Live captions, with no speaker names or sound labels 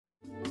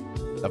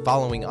The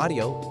following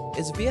audio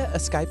is via a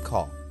Skype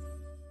call.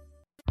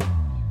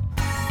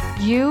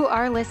 You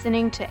are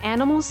listening to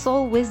Animal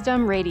Soul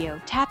Wisdom Radio,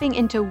 tapping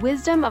into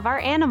wisdom of our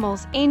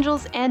animals,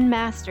 angels, and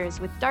masters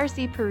with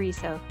Darcy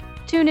Pariso.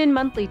 Tune in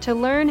monthly to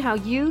learn how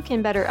you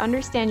can better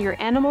understand your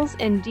animals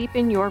and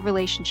deepen your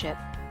relationship.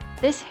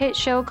 This hit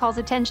show calls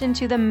attention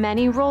to the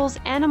many roles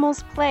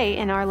animals play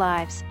in our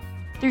lives.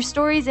 Through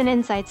stories and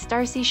insights,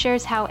 Darcy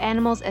shares how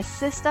animals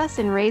assist us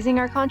in raising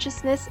our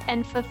consciousness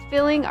and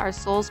fulfilling our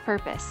soul's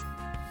purpose.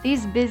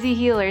 These busy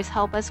healers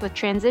help us with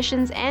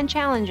transitions and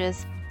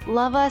challenges,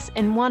 love us,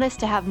 and want us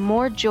to have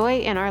more joy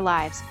in our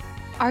lives.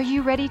 Are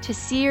you ready to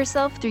see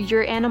yourself through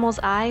your animal's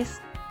eyes?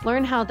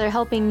 Learn how they're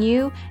helping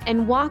you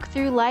and walk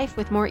through life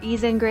with more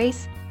ease and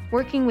grace?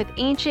 Working with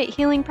ancient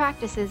healing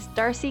practices,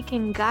 Darcy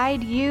can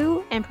guide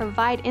you and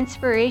provide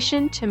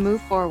inspiration to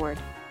move forward.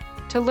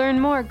 To learn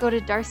more, go to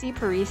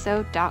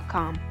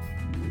darcypariso.com.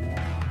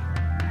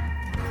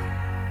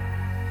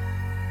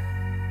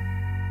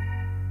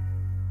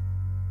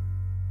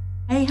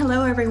 Hey,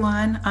 hello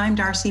everyone. I'm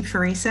Darcy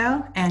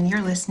Pariso, and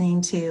you're listening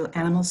to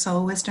Animal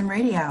Soul Wisdom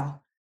Radio.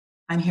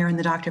 I'm here in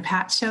the Dr.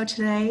 Pat Show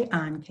today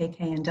on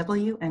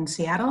KKNW in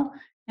Seattle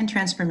and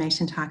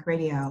Transformation Talk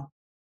Radio.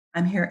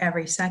 I'm here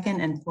every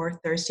second and fourth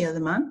Thursday of the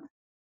month,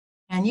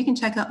 and you can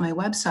check out my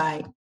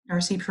website,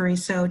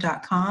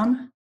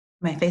 darcypariso.com,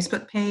 my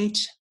Facebook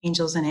page,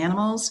 Angels and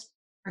Animals,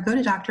 or go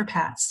to Dr.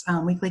 Pat's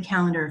weekly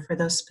calendar for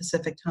those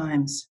specific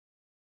times.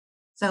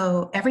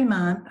 So every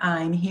month,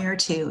 I'm here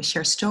to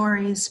share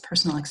stories,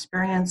 personal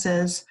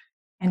experiences,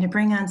 and to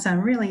bring on some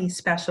really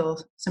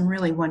special, some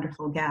really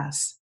wonderful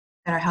guests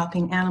that are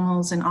helping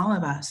animals and all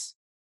of us.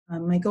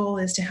 My goal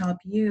is to help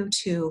you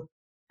to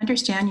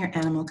understand your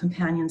animal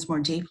companions more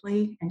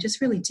deeply and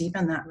just really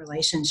deepen that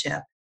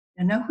relationship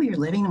and know who you're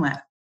living with.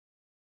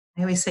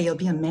 I always say you'll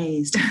be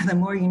amazed. The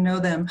more you know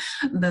them,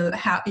 the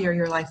happier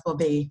your life will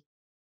be.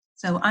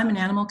 So I'm an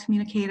animal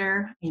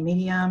communicator, a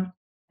medium,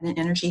 and an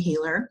energy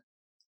healer.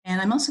 And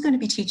I'm also going to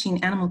be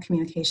teaching animal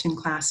communication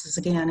classes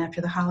again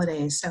after the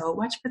holidays. So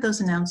watch for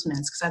those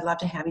announcements because I'd love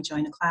to have you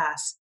join a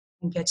class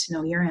and get to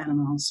know your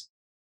animals.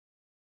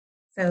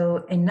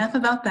 So enough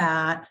about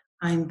that.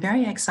 I'm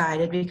very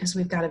excited because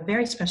we've got a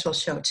very special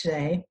show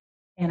today.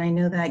 And I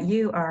know that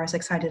you are as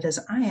excited as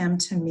I am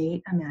to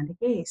meet Amanda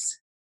Gase.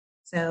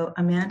 So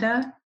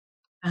Amanda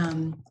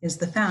is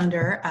the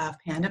founder of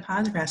Panda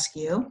Paws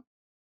Rescue.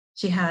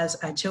 She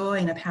has a joy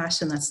and a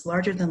passion that's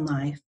larger than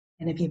life.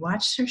 And if you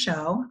watched her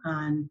show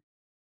on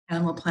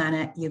Animal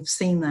Planet, you've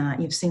seen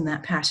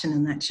that passion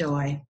and that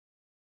joy.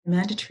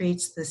 Amanda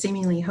treats the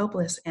seemingly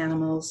hopeless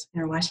animals in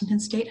her Washington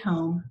State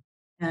home,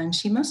 and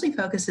she mostly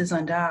focuses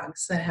on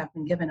dogs that have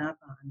been given up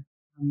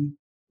on.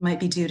 Might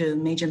be due to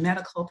major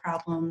medical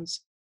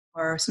problems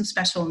or some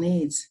special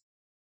needs.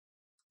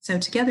 So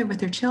together with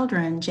her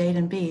children, Jade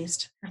and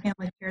Beast, her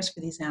family cares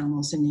for these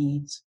animals in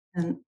need,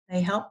 and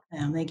they help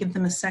them. They give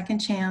them a second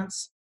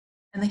chance,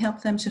 and they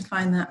help them to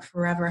find that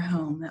forever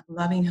home, that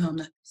loving home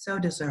that they so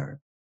deserve.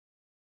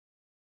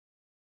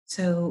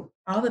 So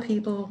all the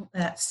people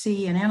that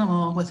see an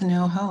animal with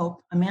no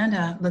hope,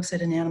 Amanda looks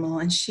at an animal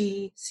and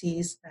she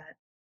sees that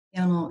the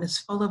animal is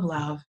full of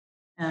love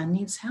and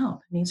needs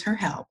help, needs her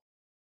help.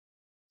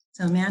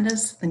 So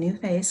Amanda's the new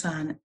face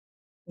on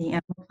the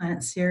Animal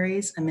Planet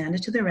series, Amanda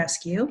to the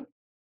Rescue.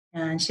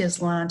 And she has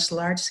launched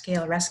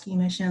large-scale rescue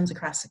missions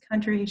across the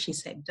country. She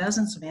saved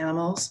dozens of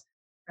animals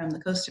from the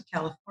coast of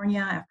California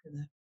after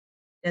the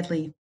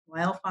deadly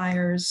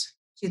wildfires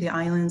to the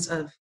islands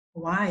of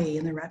Hawaii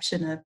and the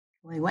eruption of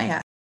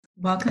Kilauea.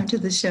 Welcome to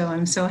the show.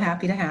 I'm so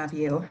happy to have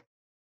you.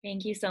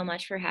 Thank you so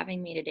much for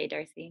having me today,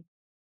 Darcy.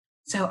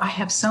 So I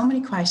have so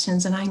many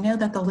questions, and I know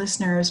that the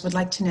listeners would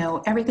like to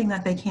know everything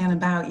that they can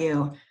about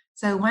you.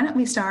 So why don't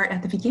we start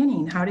at the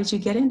beginning? How did you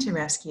get into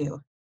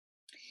rescue?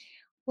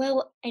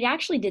 Well, I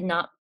actually did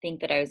not think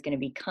that I was going to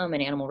become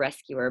an animal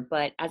rescuer,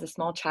 but as a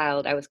small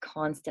child, I was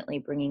constantly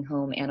bringing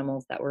home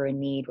animals that were in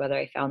need, whether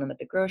I found them at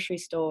the grocery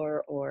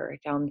store or I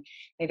found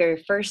my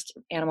very first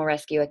animal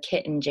rescue, a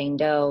kitten, Jane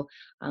Doe,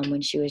 when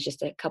she was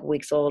just a couple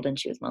weeks old and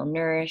she was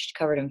malnourished,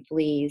 covered in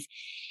fleas,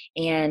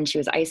 and she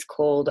was ice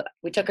cold.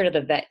 We took her to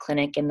the vet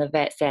clinic and the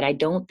vet said, I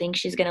don't think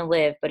she's going to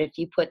live, but if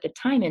you put the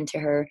time into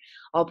her,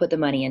 I'll put the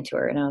money into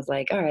her. And I was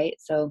like, all right,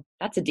 so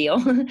that's a deal.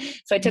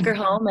 So I took her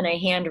home and I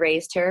hand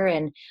raised her,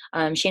 and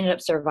she ended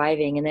up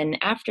surviving. And then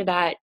after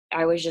that,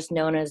 I was just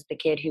known as the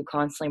kid who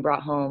constantly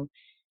brought home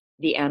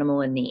the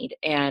animal in need.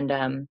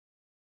 And,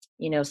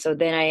 so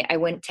then I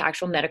went to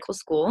actual medical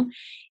school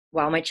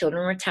while my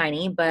children were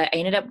tiny, but I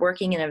ended up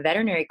working in a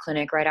veterinary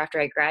clinic right after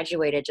I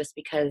graduated just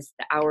because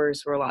the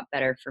hours were a lot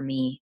better for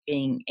me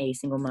being a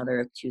single mother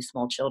of two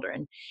small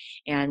children.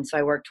 And so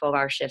I worked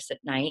 12-hour shifts at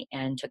night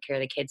and took care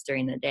of the kids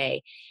during the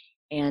day.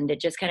 And it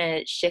just kind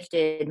of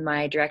shifted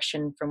my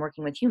direction from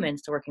working with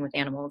humans to working with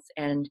animals.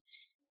 And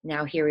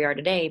now here we are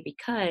today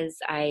because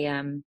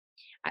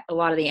a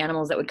lot of the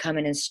animals that would come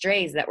in as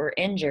strays that were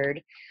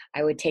injured,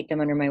 I would take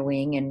them under my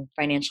wing and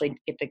financially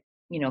get the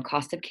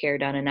cost of care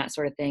done and that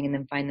sort of thing, and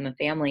then find them a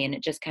family. And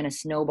it just kind of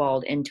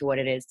snowballed into what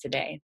it is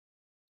today.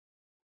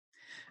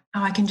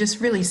 Oh, I can just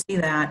really see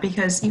that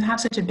because you have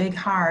such a big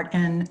heart,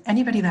 and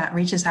anybody that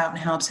reaches out and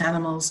helps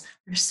animals,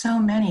 there's so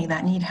many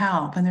that need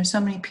help, and there's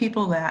so many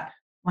people that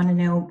want to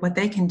know what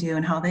they can do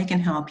and how they can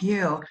help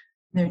you.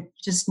 They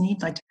just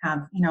need like to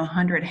have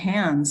 100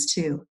 hands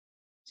to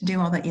do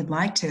all that you'd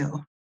like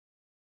to.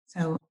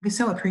 So we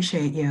so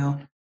appreciate you.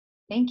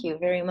 Thank you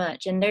very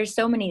much. And there's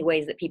so many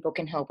ways that people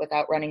can help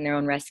without running their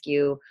own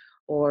rescue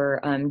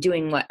or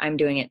doing what I'm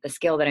doing at the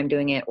scale that I'm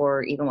doing it,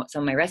 or even what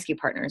some of my rescue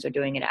partners are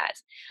doing it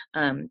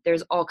as.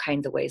 There's all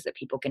kinds of ways that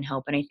people can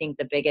help. And I think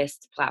the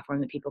biggest platform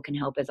that people can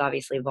help is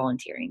obviously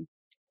volunteering.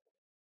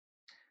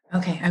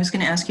 Okay, I was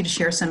going to ask you to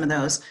share some of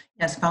those.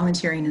 Yes,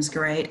 volunteering is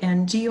great.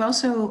 And do you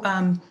also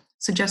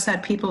suggest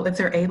that people, if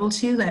they're able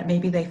to, that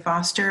maybe they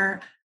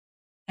foster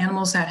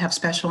animals that have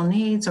special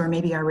needs or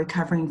maybe are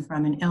recovering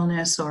from an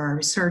illness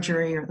or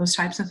surgery or those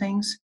types of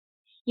things?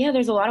 Yeah,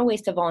 there's a lot of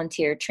ways to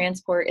volunteer.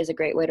 Transport is a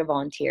great way to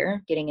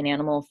volunteer, getting an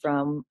animal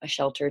from a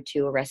shelter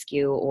to a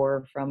rescue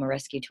or from a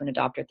rescue to an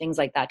adopter, things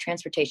like that.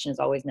 Transportation is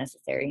always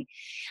necessary.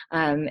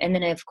 And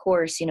then, of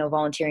course,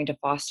 volunteering to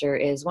foster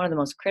is one of the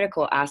most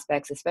critical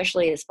aspects,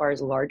 especially as far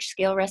as large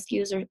scale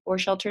rescues or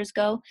shelters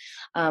go.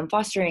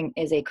 Fostering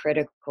is a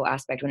critical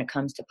aspect when it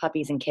comes to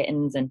puppies and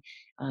kittens and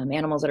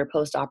animals that are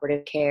post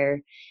operative care.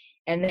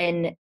 And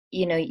then,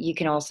 you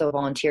can also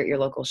volunteer at your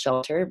local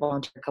shelter,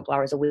 volunteer a couple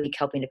hours a week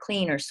helping to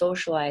clean or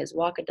socialize,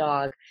 walk a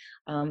dog,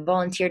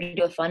 volunteer to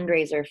do a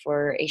fundraiser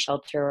for a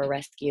shelter or a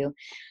rescue.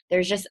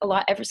 There's just a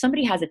lot.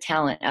 Somebody has a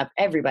talent.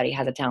 Everybody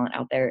has a talent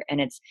out there,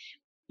 and it's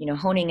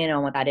honing in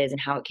on what that is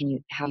and how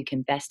you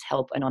can best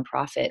help a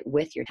nonprofit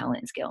with your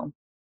talent and skill.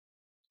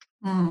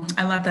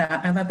 I love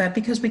that. I love that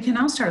because we can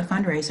all start a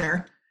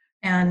fundraiser.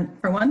 And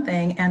for one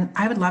thing, and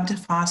I would love to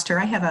foster,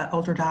 I have an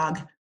older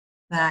dog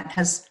that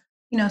has,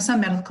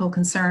 some medical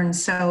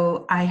concerns.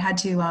 So I had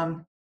to,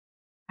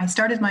 I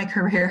started my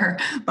career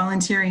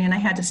volunteering and I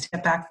had to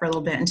step back for a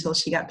little bit until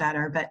she got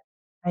better. But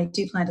I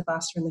do plan to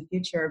foster in the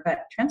future.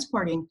 But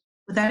transporting,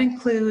 would that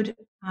include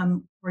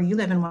where you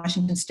live in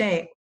Washington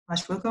State,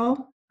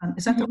 Washougal?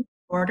 Is that the Mhm.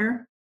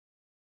 border?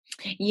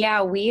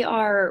 Yeah, we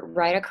are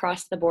right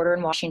across the border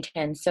in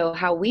Washington. So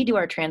how we do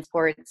our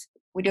transports,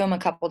 we do them a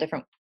couple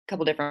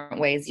different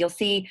ways. You'll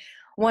see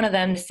one of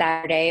them this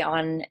Saturday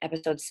on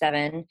episode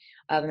 7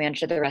 of Amanda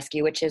to the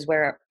Rescue, which is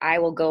where I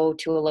will go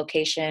to a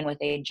location with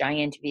a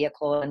giant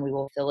vehicle and we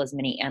will fill as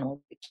many animals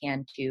as we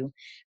can to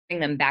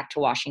bring them back to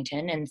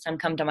Washington. And some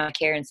come to my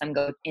care and some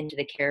go into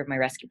the care of my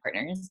rescue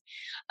partners.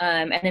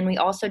 And then we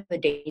also do a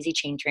daisy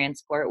chain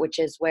transport, which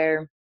is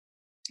where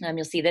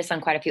you'll see this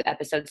on quite a few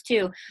episodes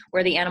too,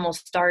 where the animal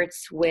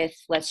starts with,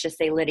 let's just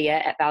say, Lydia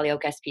at Valley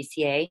Oak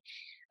SPCA.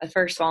 A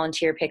first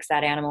volunteer picks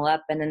that animal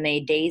up, and then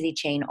they daisy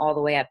chain all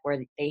the way up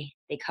where they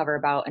cover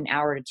about an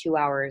hour to 2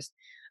 hours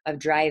of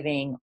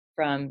driving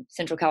from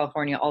Central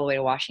California all the way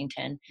to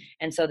Washington.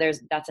 And so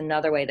that's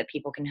another way that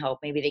people can help.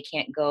 Maybe they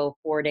can't go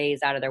 4 days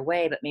out of their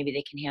way, but maybe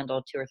they can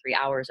handle 2 or 3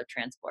 hours of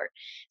transport.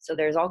 So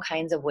there's all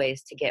kinds of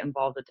ways to get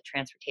involved with the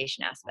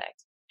transportation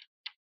aspect.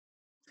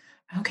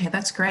 Okay,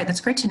 that's great.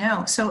 That's great to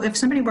know. So, if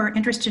somebody were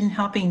interested in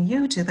helping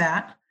you do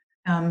that,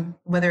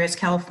 whether it's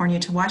California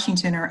to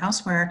Washington or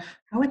elsewhere,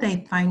 how would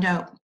they find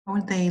out? How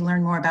would they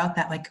learn more about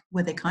that? Like, who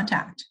would they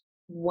contact?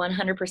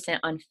 100%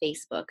 on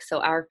Facebook.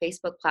 So our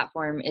Facebook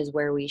platform is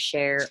where we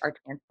share our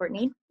transport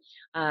need.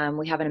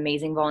 We have an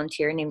amazing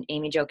volunteer named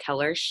Amy Jo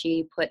Keller.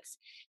 She puts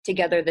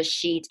together the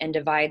sheet and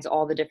divides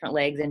all the different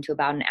legs into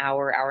about an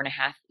hour, hour and a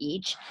half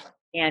each.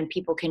 And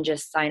people can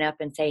just sign up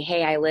and say,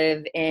 hey, I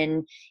live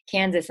in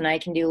Kansas and I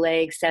can do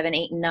legs 7,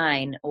 8, and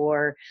 9.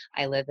 Or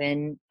I live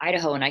in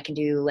Idaho and I can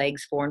do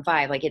legs 4 and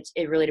 5. Like it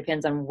really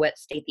depends on what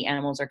state the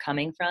animals are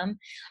coming from.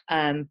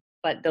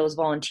 But those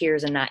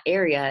volunteers in that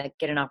area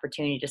get an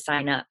opportunity to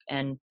sign up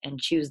and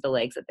choose the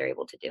legs that they're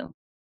able to do.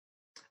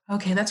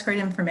 Okay, that's great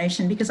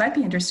information because I'd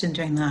be interested in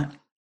doing that.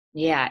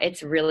 Yeah,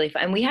 it's really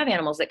fun. And we have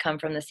animals that come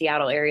from the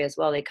Seattle area as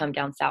well. They come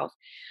down south.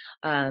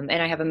 And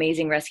I have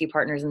amazing rescue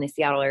partners in the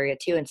Seattle area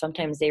too. And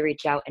sometimes they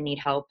reach out and need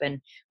help. And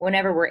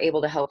whenever we're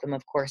able to help them,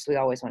 of course, we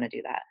always want to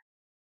do that.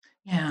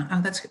 Yeah,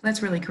 oh,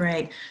 that's really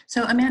great.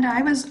 So, Amanda,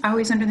 I was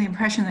always under the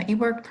impression that you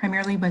worked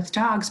primarily with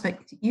dogs, but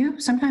you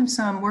sometimes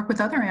work with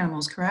other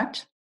animals,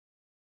 correct?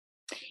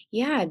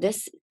 Yeah,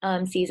 this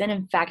season,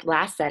 in fact,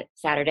 last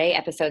Saturday,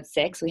 episode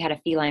 6, we had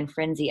a feline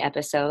frenzy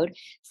episode.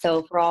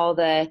 So for all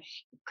the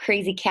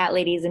crazy cat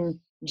ladies and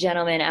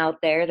gentlemen out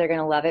there, they're going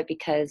to love it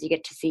because you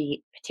get to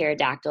see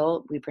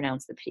pterodactyl. We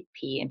pronounce the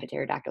P in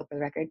pterodactyl for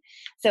the record.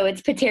 So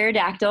it's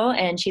pterodactyl,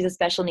 and she's a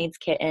special needs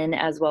kitten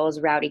as well as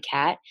Rowdy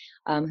Cat,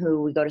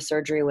 who we go to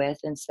surgery with.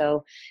 And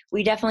so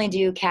we definitely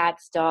do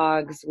cats,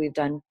 dogs. We've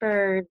done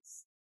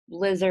birds,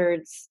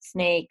 lizards,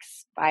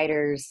 snakes,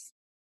 spiders,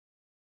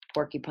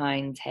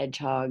 porcupines,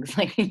 hedgehogs,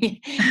 like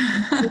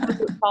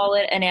call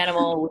it an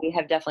animal, we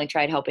have definitely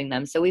tried helping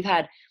them. So we've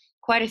had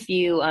quite a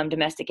few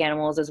domestic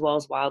animals as well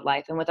as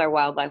wildlife. And with our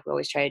wildlife, we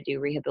always try to do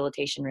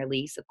rehabilitation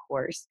release, of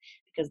course,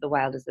 because the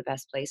wild is the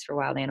best place for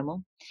wild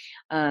animal.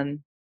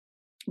 Um,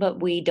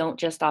 but we don't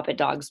just stop at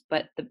dogs.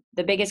 But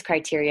the biggest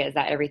criteria is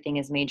that everything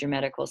is major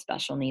medical,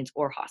 special needs,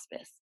 or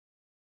hospice.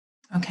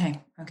 Okay.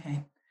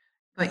 Okay.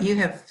 But you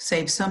have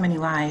saved so many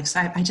lives.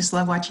 I just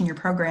love watching your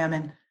program,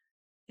 and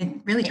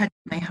it really touches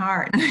my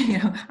heart.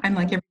 I'm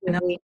like everyone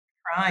else We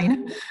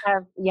crying.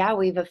 have, yeah,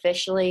 we've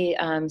officially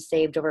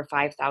saved over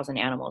 5,000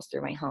 animals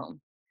through my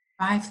home.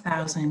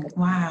 5,000.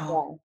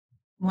 Wow.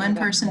 Yeah. One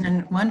Yeah, person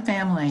and one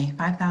family,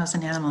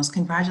 5,000 animals.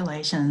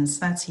 Congratulations.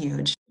 That's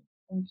huge.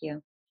 thank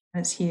you.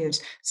 That's huge.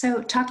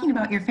 So, talking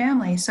about your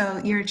family, so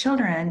your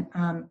children,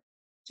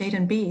 Jade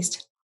and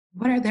Beast,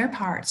 what are their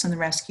parts in the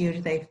rescue?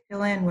 Do they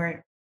fill in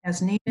where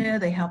as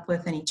needed? They help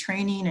with any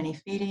training, any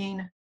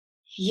feeding?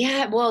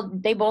 Yeah, well,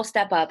 they both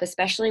step up,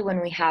 especially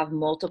when we have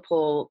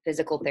multiple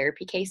physical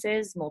therapy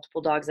cases,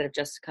 multiple dogs that have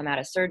just come out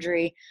of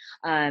surgery.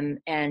 And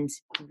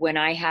when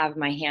I have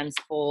my hands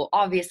full,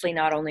 obviously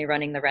not only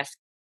running the rescue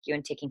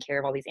and taking care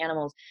of all these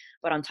animals,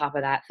 but on top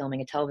of that,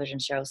 filming a television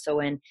show. So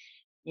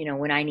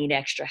when I need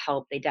extra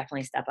help, they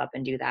definitely step up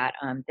and do that.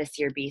 This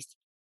year, Beast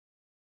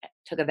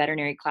took a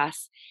veterinary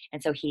class,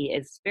 and so he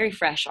is very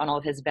fresh on all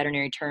of his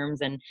veterinary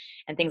terms and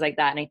things like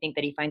that. And I think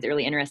that he finds it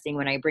really interesting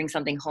when I bring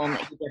something home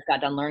that he just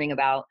got done learning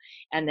about,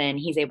 and then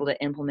he's able to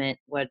implement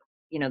what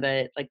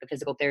the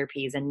physical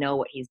therapies and know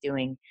what he's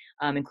doing,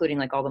 including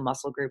like all the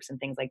muscle groups and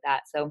things like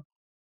that. So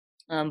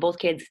both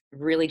kids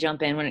really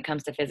jump in when it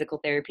comes to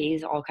physical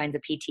therapies, all kinds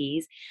of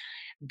PTs.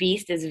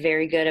 Beast is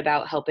very good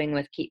about helping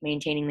with keep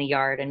maintaining the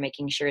yard and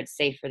making sure it's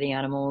safe for the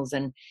animals.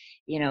 And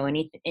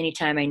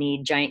anytime I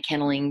need giant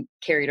kenneling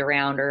carried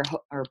around or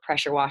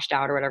pressure washed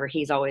out or whatever,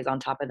 he's always on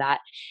top of that.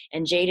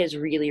 And Jade is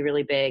really,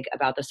 really big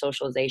about the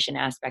socialization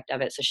aspect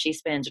of it. So she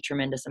spends a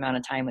tremendous amount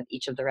of time with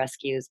each of the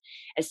rescues.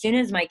 As soon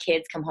as my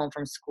kids come home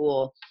from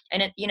school,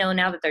 and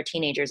now that they're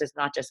teenagers, it's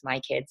not just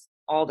my kids.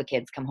 All the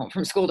kids come home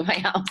from school to my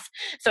house.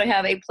 So I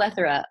have a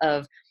plethora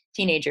of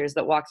teenagers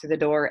that walk through the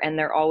door, and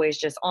they're always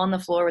just on the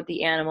floor with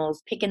the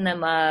animals, picking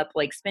them up,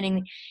 like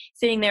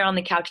sitting there on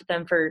the couch with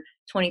them for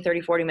 20,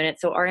 30, 40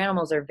 minutes. So our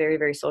animals are very,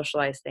 very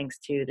socialized thanks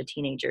to the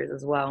teenagers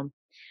as well.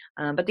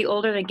 But the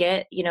older they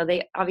get,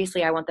 they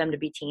obviously, I want them to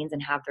be teens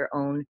and have their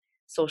own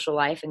social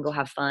life and go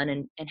have fun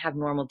and have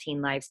normal teen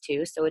lives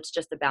too. So it's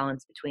just a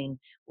balance between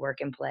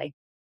work and play.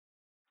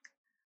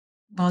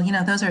 Well,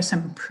 those are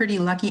some pretty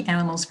lucky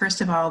animals,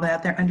 first of all,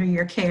 that they're under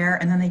your care,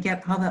 and then they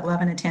get all that love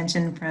and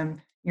attention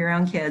from your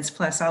own kids,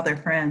 plus all their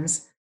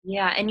friends.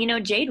 Yeah,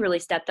 and Jade really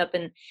stepped up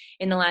in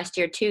the last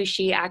year too.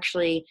 She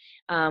actually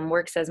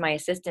works as my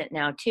assistant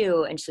now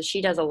too, and so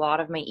she does a lot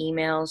of my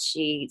emails.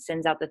 She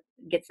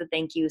gets the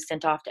thank you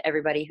sent off to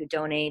everybody who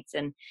donates,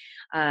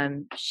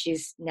 and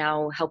she's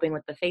now helping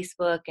with the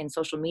Facebook and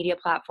social media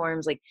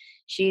platforms. Like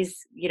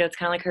it's kind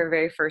of like her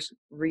very first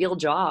real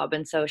job,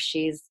 and so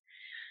she's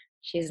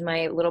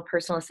my little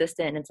personal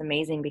assistant, and it's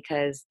amazing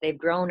because they've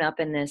grown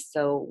up in this.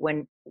 So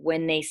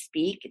when they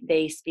speak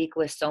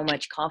with so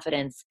much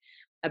confidence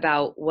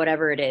about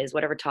whatever it is,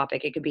 whatever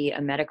topic. It could be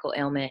a medical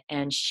ailment,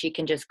 and she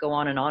can just go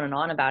on and on and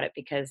on about it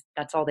because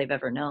that's all they've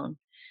ever known.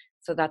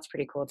 So that's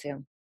pretty cool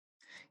too.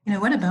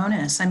 What a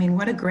bonus. I mean,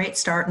 what a great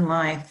start in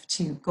life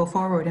to go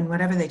forward in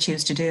whatever they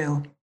choose to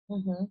do.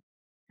 Hmm.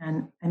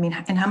 And I mean,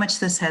 and how much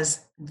this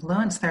has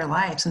influenced their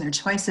lives and their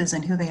choices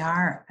and who they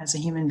are as a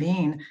human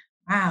being.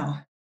 Wow.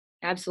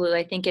 Absolutely.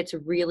 I think it's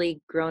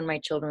really grown my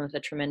children with a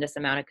tremendous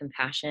amount of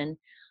compassion,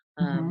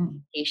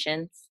 Mhm.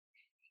 patience,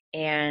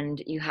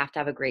 and you have to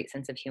have a great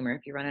sense of humor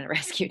if you run in a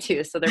rescue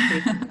too. So they're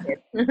pretty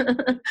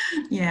good.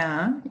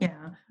 Yeah,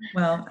 yeah.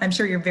 Well, I'm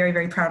sure you're very,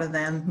 very proud of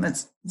them.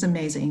 It's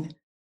amazing.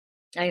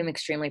 I am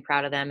extremely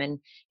proud of them. And,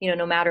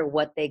 no matter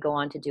what they go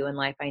on to do in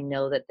life, I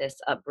know that this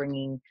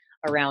upbringing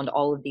around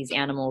all of these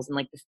animals and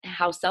like this,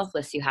 how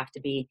selfless you have to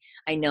be,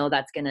 I know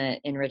that's going to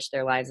enrich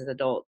their lives as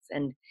adults.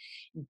 And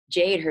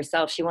Jade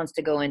herself, she wants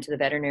to go into the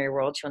veterinary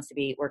world. She wants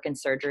to work in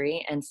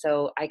surgery. And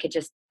so I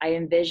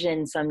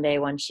envision someday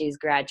when she's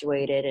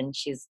graduated and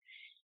she's,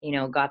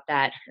 got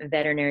that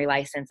veterinary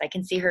license, I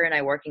can see her and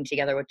I working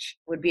together, which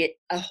would be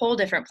a whole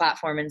different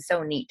platform and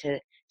so neat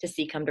to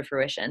see come to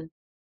fruition.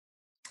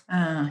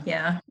 Yeah,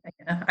 yeah.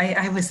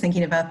 I was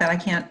thinking about that. I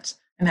can't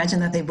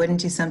imagine that they wouldn't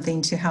do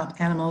something to help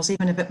animals,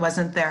 even if it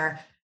wasn't their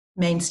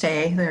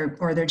mainstay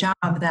or their job,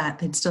 that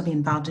they'd still be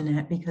involved in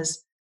it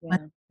because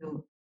once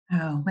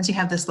Yeah. once you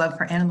have this love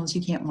for animals,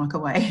 you can't walk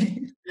away.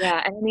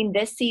 Yeah, and I mean,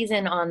 this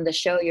season on the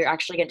show, you're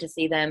actually get to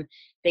see them.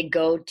 They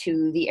go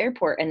to the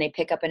airport and they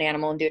pick up an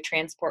animal and do a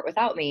transport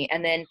without me.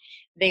 And then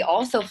they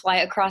also fly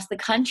across the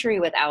country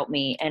without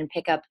me and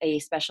pick up a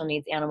special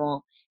needs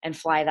animal and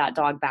fly that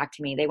dog back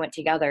to me. They went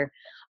together,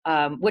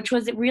 which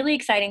was really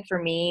exciting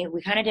for me.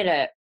 We kind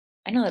of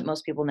I know that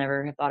most people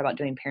never have thought about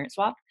doing parent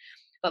swap,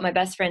 but my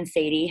best friend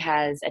Sadie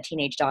has a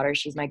teenage daughter.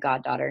 She's my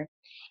goddaughter.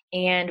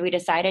 And we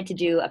decided to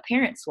do a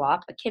parent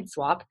swap, a kid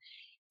swap.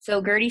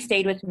 So Gertie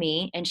stayed with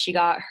me, and she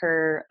got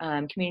her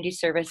community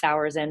service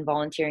hours in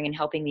volunteering and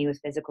helping me with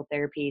physical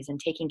therapies and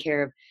taking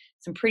care of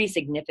some pretty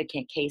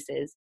significant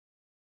cases.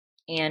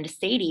 And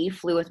Sadie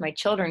flew with my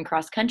children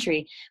cross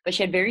country, but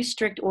she had very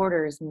strict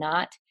orders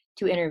not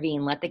to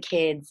intervene, let the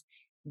kids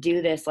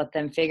do this, let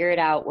them figure it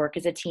out, work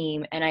as a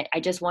team. And I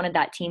just wanted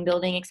that team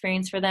building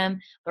experience for them,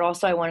 but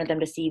also I wanted them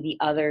to see the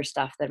other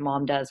stuff that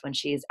mom does when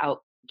she's out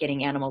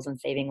getting animals and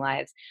saving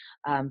lives,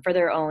 for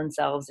their own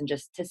selves, and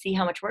just to see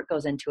how much work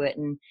goes into it,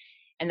 and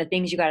the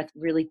things you got to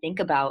really think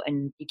about,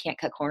 and you can't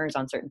cut corners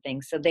on certain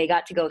things. So they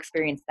got to go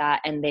experience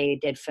that, and they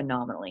did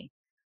phenomenally.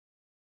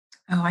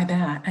 Oh, I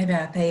bet. I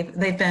bet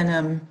they've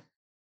been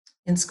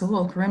in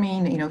school,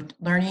 grooming,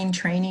 learning,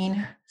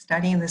 training,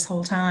 studying this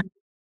whole time.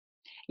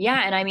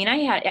 Yeah, and I mean,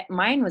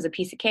 mine was a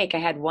piece of cake. I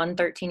had one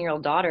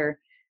 13-year-old daughter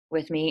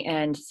with me,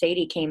 and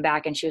Sadie came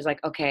back and she was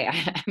like, okay,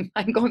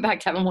 I'm going back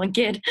to having one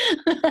kid.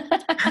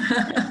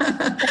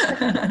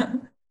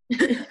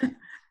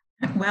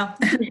 Well,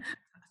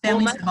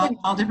 families have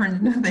all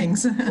different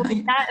things. And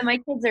my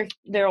kids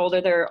they're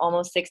older. They're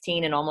almost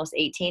 16 and almost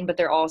 18, but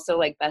they're also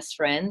like best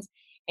friends.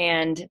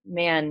 And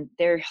man,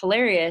 they're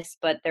hilarious,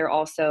 but they're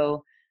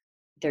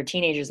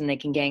teenagers and they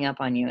can gang up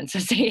on you. And so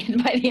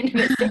by the end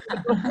of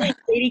it,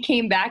 Sadie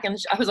came back and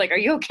I was like, are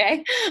you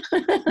okay?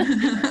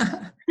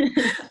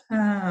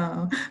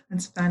 Oh,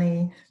 that's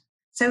funny.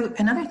 So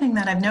another thing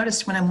that I've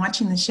noticed when I'm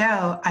watching the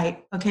show,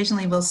 I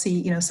occasionally will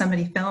see,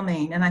 somebody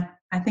filming, and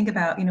I think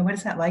about, what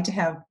is that like to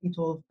have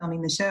people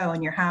filming the show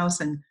in your house?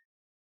 And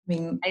I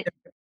mean,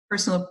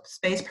 personal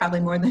space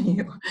probably more than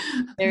you.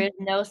 There is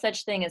no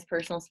such thing as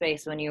personal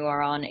space when you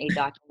are on a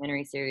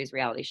documentary series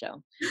reality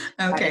show.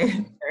 Okay.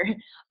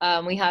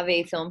 Sure. We have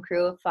a film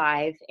crew of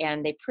 5,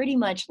 and they pretty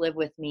much live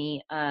with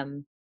me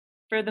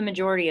for the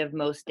majority of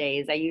most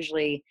days. I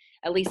usually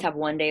at least have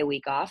one day a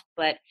week off,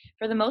 but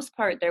for the most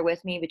part, they're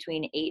with me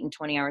between 8 and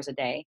 20 hours a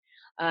day.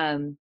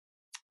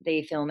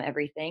 They film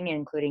everything,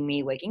 including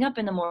me waking up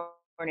in the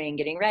morning,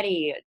 getting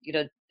ready,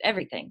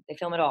 everything. They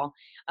film it all.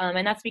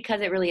 And that's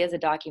because it really is a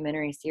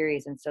documentary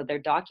series. And so they're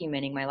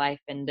documenting my life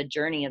and the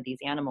journey of these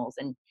animals.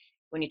 And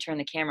when you turn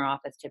the camera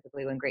off, that's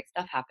typically when great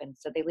stuff happens.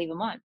 So they leave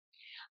them on.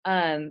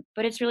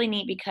 But it's really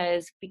neat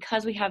because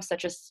we have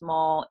such a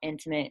small,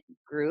 intimate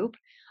group,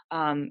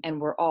 and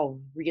we're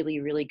all really,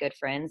 really good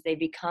friends. They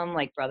become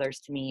like brothers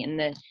to me, and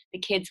the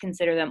kids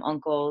consider them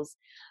uncles.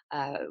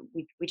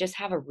 We just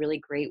have a really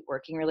great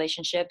working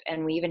relationship,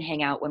 and we even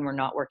hang out when we're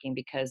not working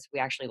because we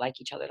actually like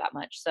each other that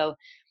much. So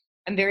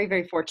I'm very,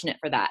 very fortunate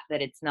for that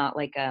it's not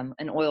like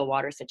an oil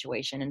water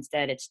situation.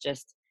 Instead, it's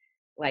just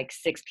like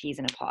 6 peas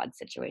in a pod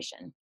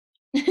situation.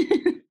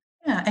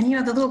 Yeah, and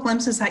the little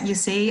glimpses that you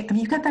see, I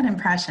mean, you get that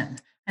impression.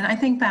 And I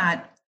think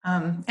that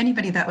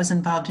anybody that was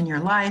involved in your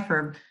life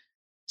or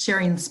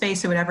sharing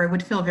space or whatever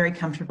would feel very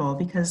comfortable,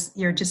 because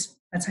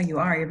that's how you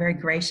are. You're very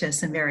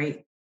gracious and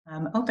very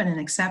open and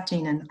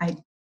accepting. And I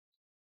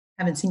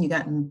don't see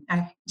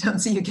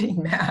you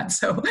getting mad.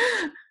 So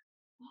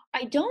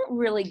I don't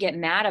really get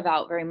mad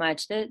about very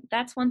much.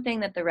 That's one thing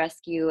that the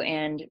rescue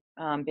and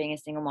being a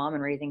single mom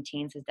and raising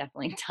teens has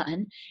definitely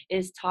done,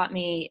 is taught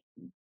me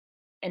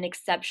an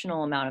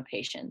exceptional amount of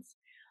patience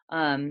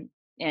and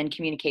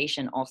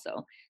communication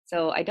also.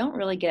 So I don't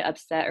really get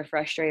upset or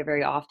frustrated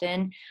very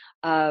often.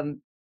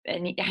 And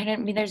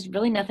there's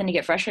really nothing to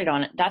get frustrated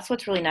on. That's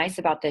what's really nice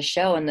about this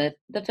show. And the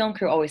film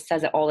crew always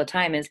says it all the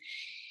time, is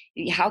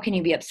how can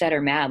you be upset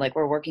or mad? Like,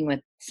 we're working with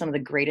some of the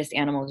greatest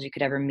animals you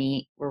could ever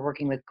meet. We're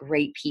working with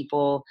great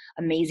people,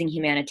 amazing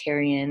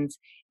humanitarians,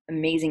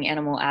 amazing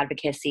animal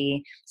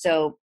advocacy.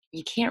 So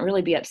you can't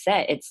really be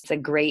upset. It's a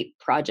great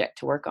project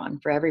to work on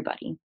for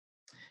everybody.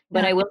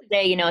 But I will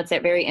say, it's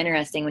very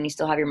interesting when you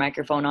still have your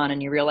microphone on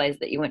and you realize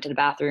that you went to the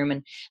bathroom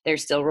and they're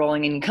still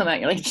rolling, and you come out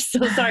and you're like,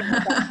 so sorry.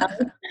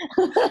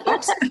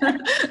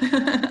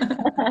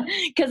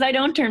 Because I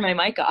don't turn my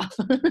mic off.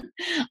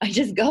 I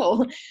just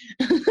go.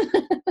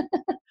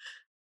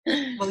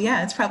 Well,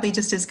 yeah, it's probably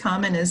just as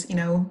common as,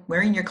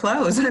 wearing your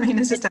clothes. I mean,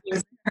 it's just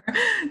always there.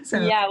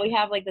 So. Yeah, we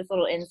have like this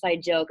little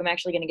inside joke. I'm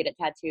actually going to get it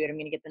tattooed. I'm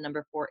going to get the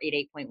number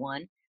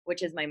 488.1,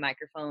 which is my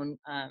microphone,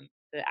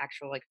 the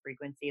actual like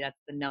frequency. That's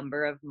the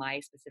number of my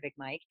specific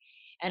mic.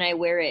 And I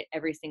wear it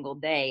every single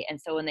day. And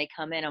so when they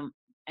come in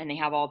and they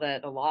have all the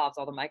lavs,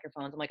 all the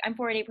microphones, I'm like, I'm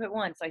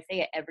 488.1. So I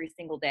say it every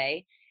single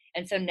day.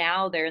 And so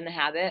now they're in the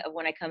habit of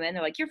when I come in,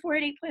 they're like, you're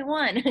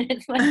 488.1.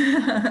 It's like,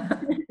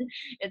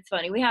 it's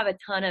funny. We have a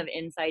ton of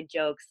inside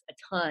jokes, a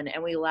ton.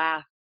 And we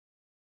laugh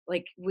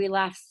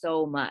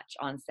so much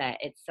on set.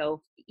 It's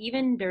so,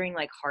 even during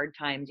like hard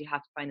times, you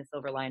have to find the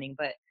silver lining,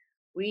 but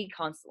we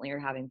constantly are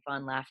having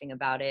fun laughing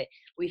about it.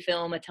 We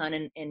film a ton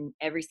in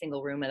every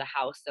single room of the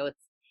house. So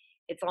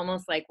it's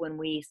almost like when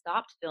we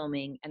stopped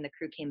filming and the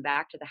crew came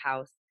back to the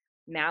house,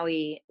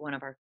 Maui,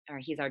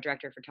 he's our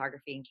director of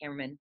photography and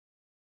cameraman,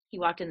 he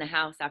walked in the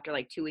house after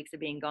like 2 weeks of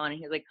being gone, and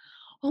he was like,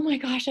 oh my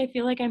gosh, I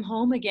feel like I'm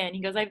home again.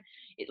 He goes,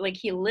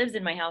 he lives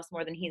in my house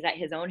more than he's at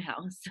his own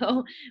house.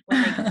 So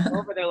when they come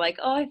over, they're like,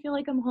 oh, I feel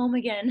like I'm home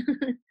again.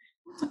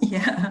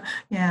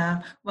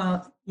 Yeah.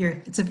 Well,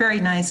 it's a very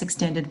nice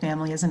extended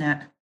family, isn't it?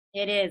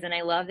 It is. And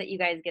I love that you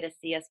guys get to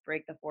see us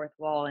break the fourth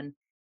wall and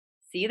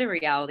see the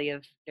reality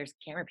of there's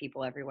camera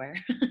people everywhere.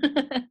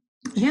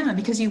 Yeah,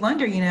 because you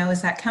wonder,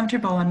 is that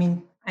comfortable? I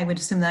mean, I would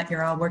assume that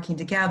you're all working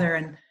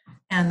together,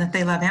 and that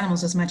they love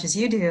animals as much as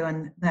you do,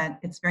 and that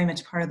it's very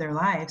much part of their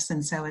lives.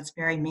 And so it's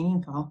very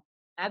meaningful.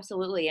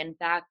 Absolutely. In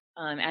fact,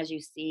 as you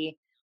see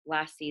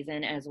last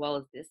season as well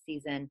as this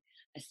season,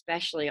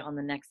 especially on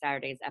the next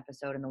Saturday's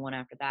episode and the one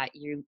after that,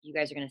 you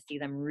guys are going to see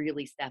them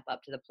really step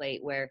up to the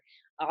plate. Where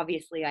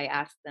obviously I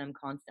ask them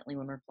constantly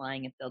when we're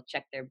flying if they'll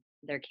check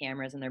their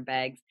cameras and their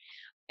bags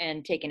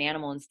and take an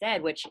animal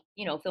instead. Which,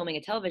 filming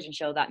a television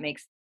show, that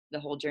makes the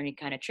whole journey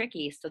kind of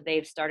tricky. So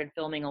they've started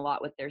filming a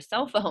lot with their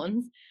cell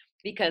phones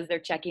because they're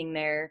checking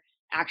their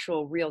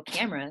actual real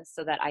cameras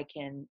so that I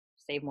can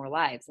save more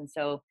lives. And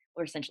so,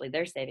 or essentially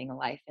they're saving a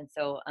life. And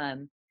so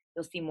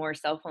you'll see more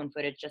cell phone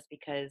footage just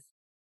because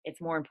it's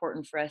more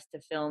important for us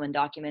to film and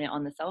document it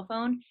on the cell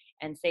phone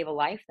and save a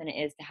life than it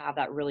is to have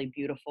that really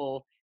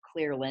beautiful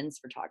clear lens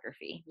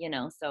photography.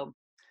 So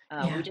we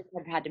Yeah. just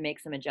have had to make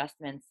some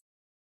adjustments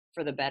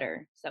for the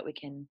better so that we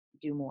can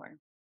do more.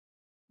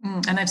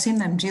 And I've seen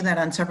them do that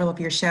on several of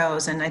your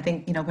shows. And I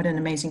think, what an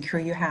amazing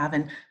crew you have.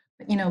 And,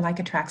 like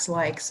attracts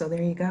like. So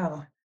there you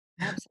go.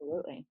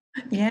 Absolutely.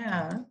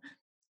 Yeah.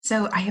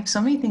 So I have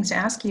so many things to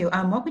ask you.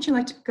 What would you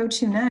like to go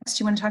to next?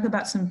 Do you want to talk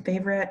about some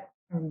favorite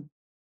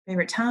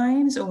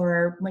times,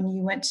 or when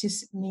you went to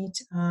meet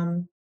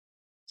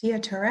Tia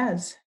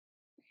Torres?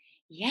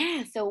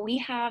 Yeah, so we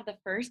have the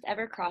first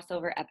ever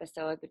crossover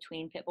episode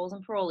between Pit Bulls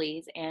and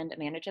Parolees and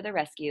Amanda to the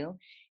Rescue.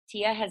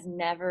 Tia has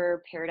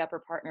never paired up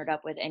or partnered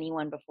up with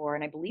anyone before,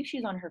 and I believe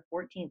she's on her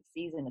 14th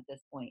season at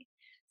this point.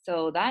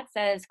 So that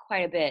says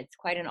quite a bit. It's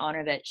quite an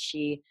honor that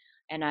she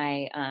and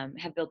I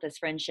have built this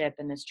friendship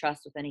and this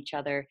trust within each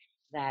other,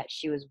 that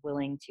she was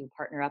willing to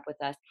partner up with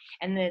us.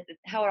 And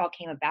how it all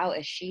came about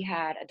is she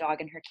had a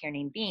dog in her care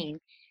named Bean,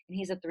 and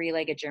he's a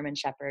three-legged German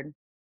Shepherd.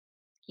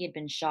 He had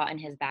been shot in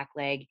his back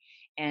leg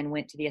and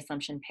went to the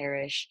Assumption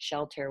Parish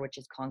shelter, which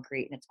is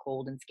concrete and it's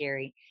cold and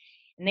scary.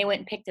 And they went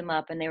and picked him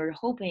up, and they were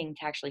hoping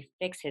to actually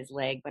fix his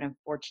leg, but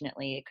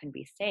unfortunately it couldn't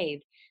be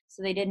saved.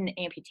 So they did an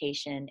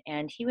amputation,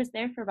 and he was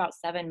there for about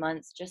 7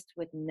 months just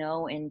with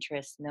no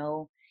interest.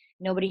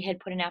 Nobody had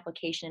put an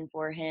application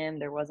for him.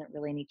 There wasn't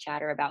really any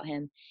chatter about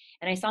him.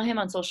 And I saw him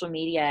on social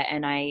media,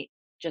 and I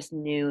just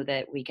knew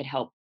that we could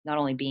help not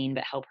only Bean,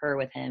 but help her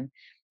with him,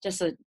 just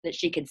so that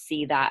she could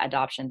see that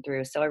adoption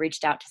through. So I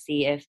reached out to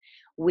see if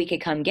we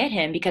could come get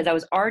him, because I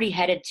was already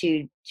headed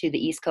to the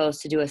East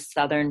Coast to do a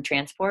Southern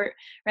transport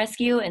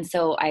rescue. And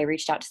so I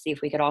reached out to see if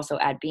we could also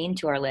add Bean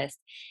to our list.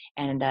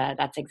 And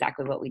that's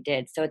exactly what we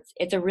did. So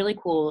it's a really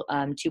cool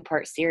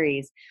 2-part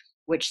series,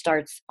 which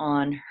starts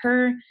on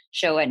her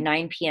show at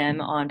 9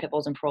 p.m. on Pit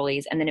Bulls and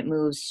Parolees, and then it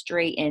moves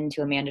straight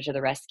into Amanda to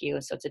the Rescue.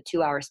 So it's a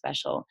 2-hour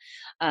special.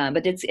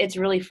 But it's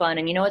really fun.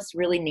 And what's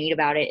really neat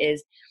about it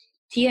is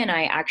Tia and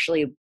I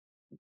actually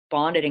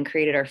bonded and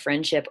created our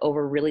friendship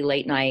over really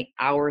late night,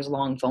 hours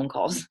long phone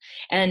calls.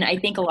 And I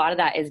think a lot of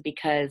that is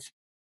because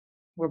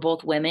we're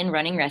both women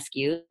running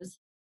rescues.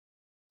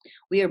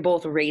 We are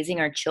both raising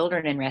our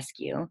children in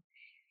rescue.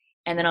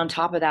 And then on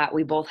top of that,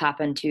 we both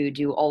happen to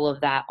do all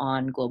of that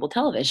on global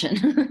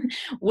television,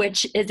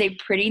 which is a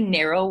pretty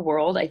narrow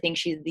world. I think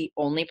she's the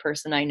only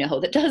person I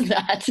know that does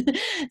that.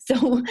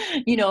 So,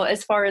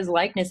 as far as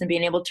likeness and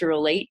being able to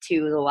relate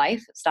to the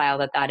lifestyle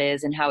that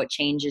is and how it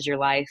changes your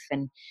life,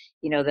 and,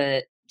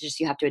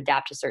 you have to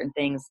adapt to certain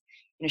things.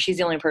 She's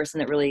the only person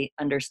that really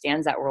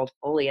understands that world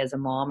fully as a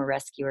mom, a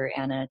rescuer,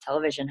 and a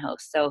television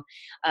host. So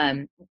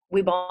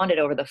we bonded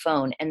over the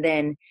phone. And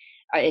then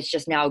it's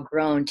just now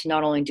grown to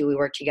not only do we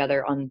work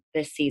together on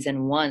this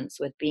season once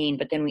with Bean,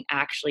 but then we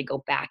actually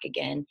go back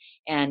again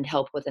and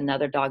help with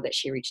another dog that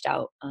she reached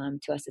out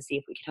to us to see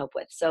if we could help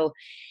with. So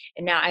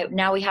and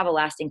now we have a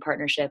lasting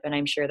partnership, and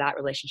I'm sure that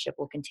relationship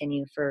will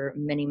continue for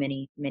many,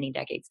 many, many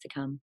decades to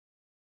come.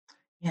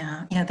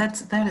 Yeah,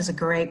 that is a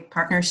great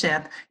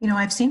partnership.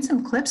 I've seen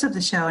some clips of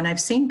the show, and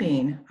I've seen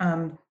Bean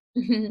on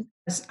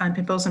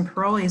Pit Bulls and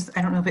Parolees.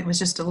 I don't know if it was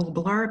just a little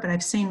blur, but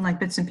I've seen like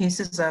bits and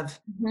pieces of.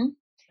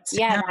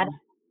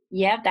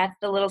 Yeah, that's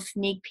the little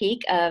sneak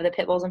peek of the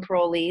Pit Bulls and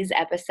Parolees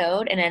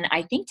episode. And then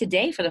I think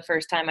today, for the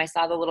first time, I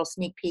saw the little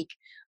sneak peek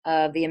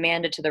of the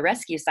Amanda to the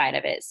Rescue side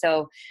of it.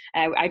 So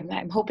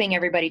I'm hoping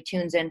everybody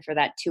tunes in for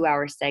that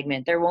 2-hour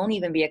segment. There won't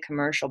even be a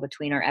commercial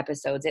between our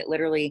episodes. It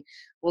literally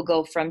will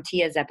go from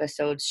Tia's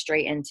episode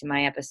straight into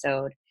my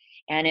episode.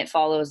 And it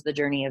follows the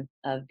journey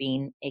of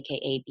Bean,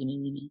 a.k.a.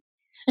 Beanie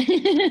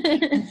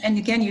Weenie. And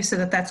again, you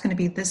said that's going to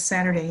be this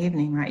Saturday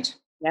evening, right?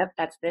 Yep,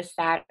 that's this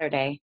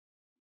Saturday.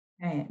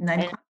 Okay, 9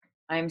 o'clock.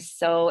 I'm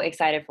so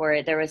excited for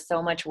it. There was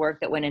so much work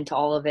that went into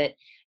all of it,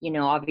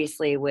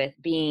 obviously with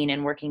Bean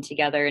and working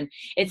together. And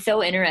it's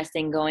so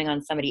interesting going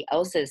on somebody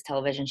else's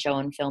television show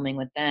and filming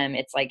with them.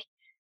 It's like,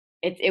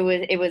 it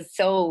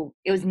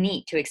was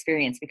neat to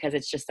experience, because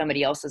it's just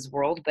somebody else's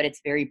world, but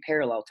it's very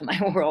parallel to my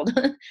world,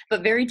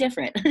 but very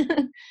different.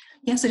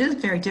 Yes, it is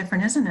very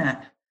different, isn't it?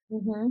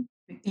 Mm-hmm.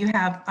 You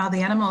have all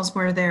the animals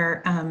where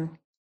they're,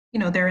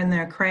 they're in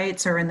their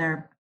crates or in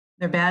their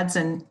beds,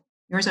 and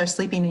yours are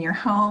sleeping in your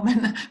home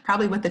and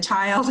probably with the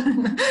child.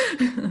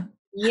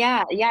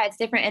 Yeah, it's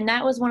different. And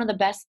that was one of the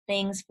best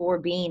things for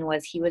Bean,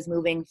 was he was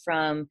moving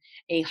from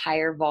a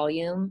higher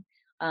volume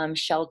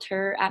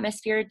shelter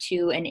atmosphere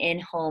to an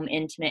in-home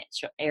intimate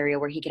area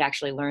where he could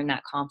actually learn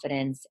that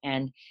confidence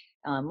and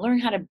learn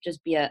how to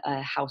just be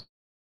a house,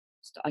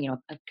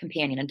 a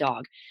companion, a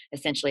dog,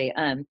 essentially.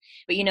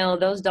 But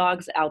those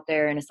dogs out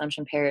there in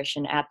Assumption Parish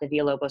and at the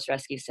Villalobos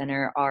Rescue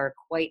Center are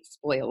quite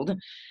spoiled.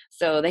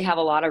 So they have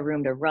a lot of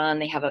room to run.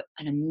 They have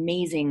an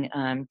amazing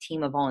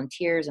team of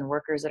volunteers and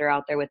workers that are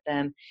out there with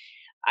them.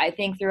 I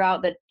think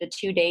throughout the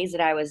 2 days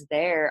that I was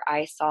there,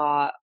 I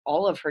saw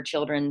all of her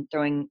children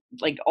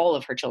all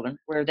of her children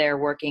were there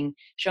working,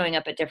 showing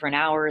up at different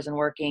hours and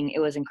working. It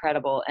was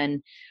incredible.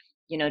 And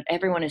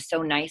everyone is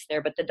so nice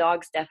there, but the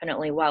dogs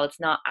definitely, while it's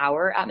not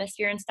our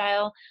atmosphere and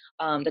style,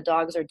 the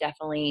dogs are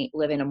definitely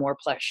living a more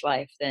plush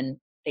life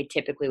than they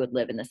typically would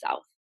live in the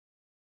South.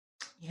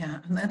 Yeah,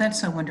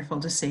 that's so wonderful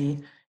to see.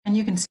 And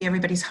you can see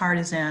everybody's heart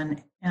is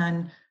in.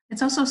 And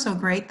it's also so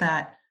great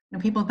that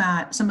people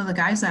that some of the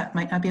guys that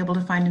might not be able to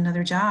find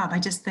another job. I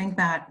just think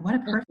that what a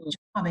perfect Mhm.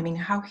 job. I mean,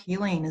 how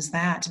healing is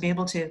that to be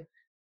able to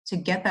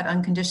get that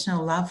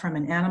unconditional love from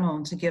an animal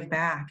and to give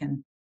back.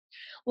 And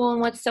Well,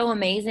 and what's so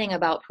amazing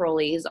about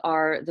parolees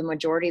are the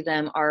majority of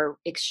them are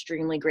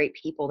extremely great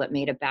people that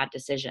made a bad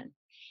decision.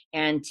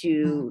 And mm,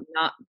 to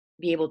not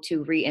be able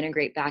to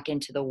reintegrate back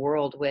into the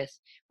world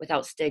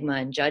without stigma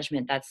and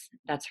judgment,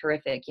 that's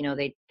horrific.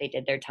 They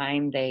did their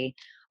time. They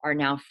are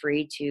now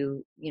free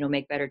to,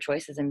 make better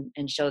choices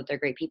and show that they're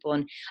great people.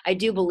 And I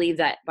do believe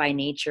that by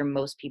nature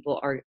most people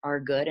are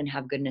good and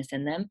have goodness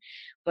in them.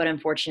 But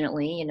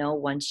unfortunately,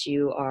 once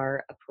you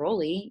are a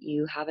parolee,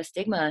 you have a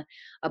stigma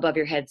above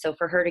your head. So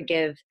for her to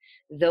give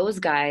those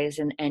guys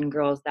and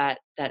girls that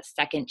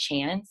second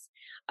chance,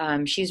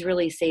 she's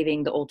really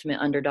saving the ultimate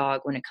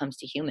underdog when it comes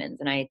to humans,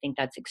 and I think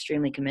that's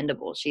extremely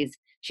commendable.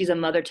 She's a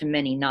mother to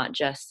many, not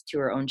just to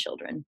her own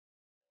children.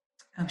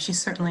 oh, she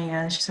certainly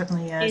is. She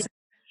certainly is. She's,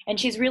 and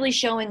she's really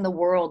showing the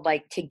world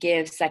like to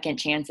give second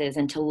chances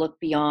and to look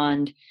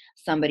beyond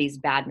somebody's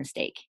bad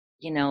mistake.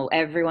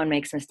 Everyone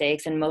makes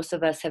mistakes, and most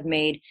of us have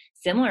made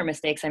similar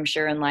mistakes, I'm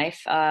sure, in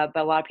life. But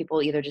a lot of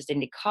people either just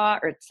didn't get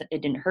caught or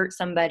it didn't hurt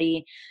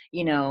somebody,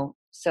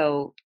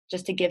 So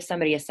just to give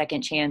somebody a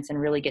second chance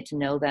and really get to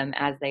know them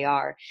as they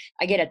are.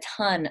 I get a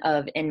ton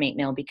of inmate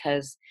mail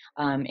because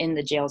in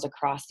the jails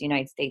across the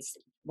United States,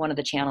 one of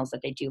the channels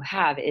that they do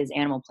have is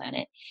Animal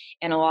Planet.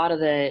 And a lot of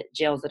the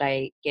jails that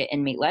I get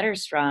inmate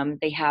letters from,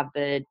 they have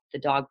the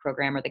dog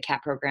program or the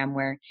cat program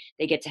where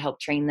they get to help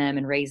train them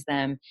and raise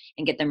them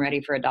and get them ready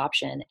for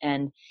adoption.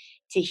 And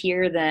to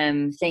hear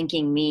them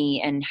thanking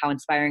me and how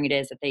inspiring it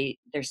is that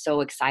they're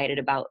so excited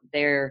about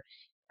their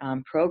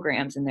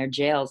programs in their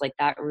jails, like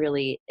that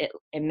really, it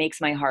makes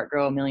my heart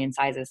grow a million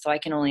sizes. So I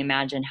can only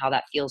imagine how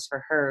that feels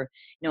for her,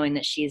 knowing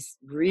that she's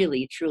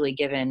really truly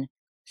given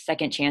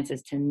second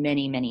chances to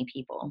many, many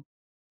people.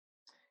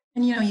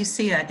 And you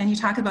see it and you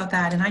talk about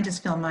that, and I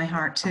just feel my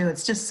heart too.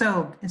 It's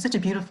such a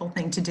beautiful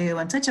thing to do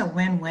and such a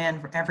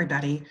win-win for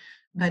everybody.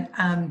 But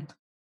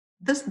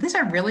these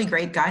are really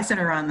great guys that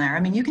are on there. I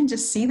mean, you can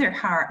just see their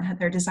heart and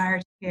their desire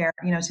to care,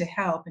 to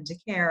help and to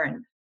care.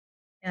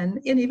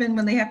 And even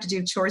when they have to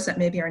do chores that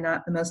maybe are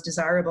not the most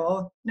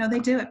desirable, they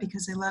do it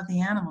because they love the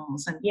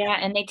animals. And Yeah,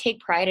 and they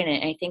take pride in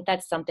it. And I think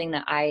that's something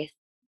that I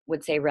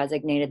would say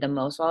resonated the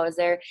most while I was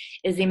there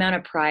is the amount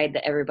of pride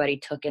that everybody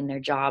took in their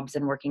jobs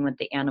and working with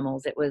the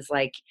animals. It was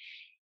like,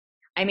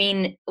 I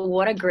mean,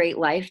 what a great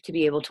life to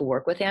be able to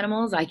work with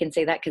animals. I can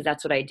say that because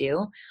that's what I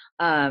do.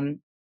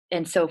 Um,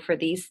 and so for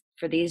these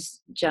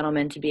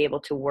gentlemen to be able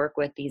to work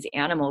with these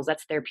animals,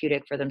 that's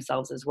therapeutic for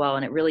themselves as well.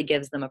 And it really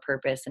gives them a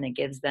purpose, and it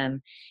gives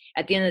them,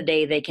 at the end of the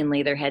day, they can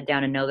lay their head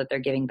down and know that they're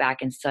giving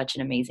back in such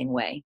an amazing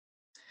way.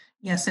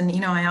 yes, and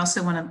I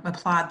also want to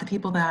applaud the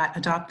people that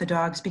adopt the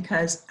dogs,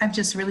 because I've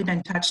just really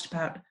been touched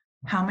about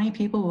how many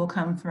people will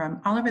come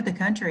from all over the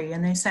country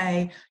and they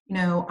say,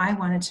 I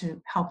wanted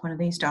to help one of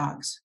these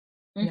dogs.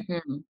 Hmm.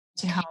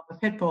 To help a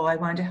pit bull. I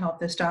wanted to help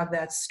this dog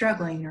that's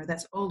struggling or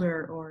that's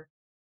older or,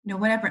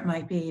 whatever it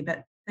might be.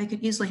 But they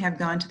could easily have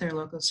gone to their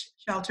local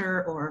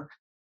shelter or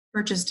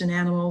purchased an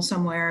animal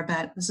somewhere,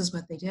 but this is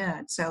what they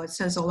did. So it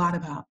says a lot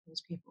about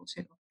those people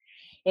too.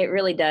 It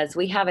really does.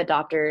 We have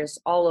adopters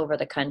all over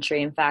the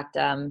country. In fact,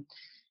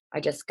 I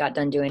just got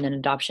done doing an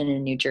adoption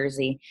in New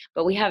Jersey,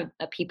 but we have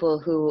people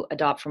who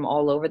adopt from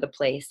all over the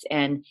place.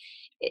 And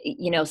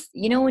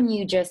when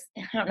you just,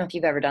 I don't know if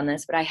you've ever done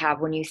this, but I have,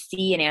 when you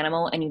see an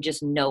animal and you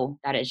just know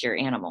that is your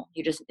animal,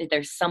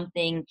 there's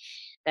something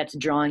that's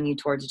drawing you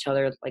towards each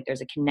other. Like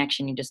there's a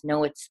connection. You just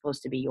know it's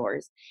supposed to be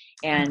yours.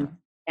 And, Uh,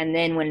 and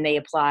then when they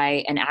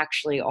apply and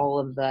actually all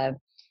of the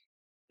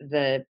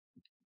the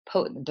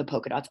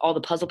polka dots, all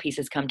the puzzle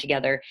pieces come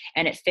together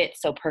and it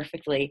fits so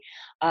perfectly.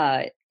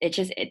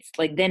 It's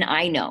like, then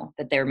I know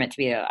that they're meant to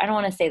be I don't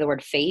want to say the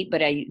word fate,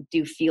 but I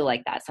do feel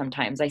like that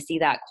sometimes. I see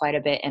that quite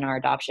a bit in our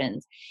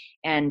adoptions.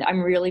 And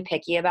I'm really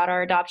picky about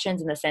our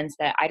adoptions in the sense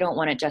that I don't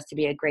want it just to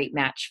be a great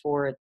match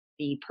for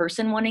the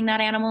person wanting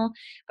that animal,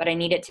 but I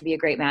need it to be a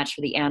great match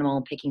for the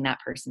animal picking that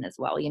person as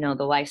well.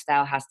 The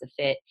lifestyle has to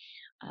fit,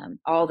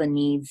 all the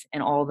needs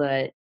and all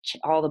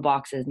the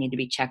boxes need to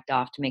be checked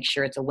off to make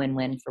sure it's a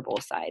win-win for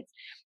both sides.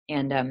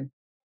 And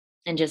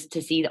And just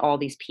to see all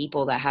these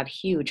people that have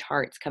huge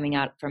hearts coming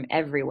out from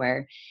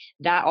everywhere,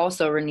 that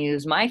also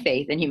renews my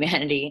faith in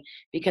humanity,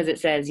 because it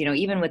says,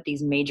 even with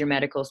these major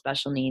medical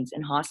special needs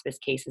and hospice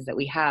cases that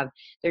we have,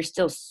 there's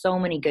still so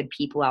many good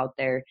people out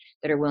there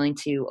that are willing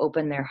to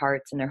open their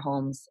hearts and their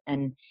homes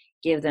and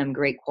give them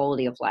great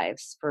quality of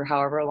lives for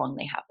however long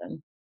they have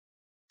them.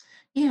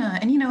 Yeah.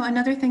 And,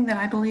 another thing that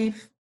I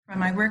believe from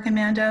my work,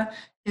 Amanda,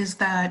 is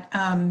that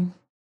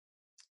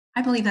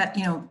I believe that,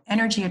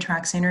 energy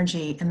attracts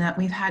energy, and that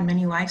we've had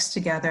many lives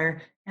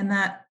together, and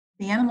that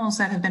the animals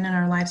that have been in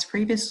our lives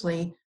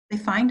previously, they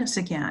find us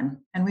again,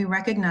 and we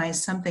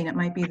recognize something. It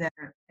might be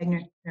their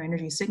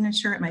energy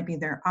signature, it might be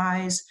their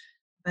eyes,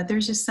 but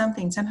there's just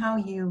something,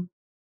 and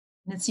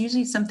it's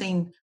usually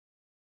something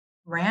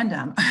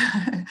random.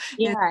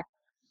 Yeah.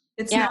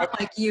 It's Yeah. not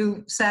like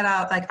you set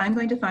out, like, I'm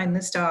going to find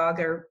this dog,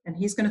 and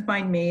he's going to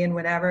find me, and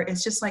whatever.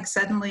 It's just like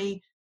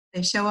suddenly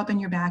they show up in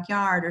your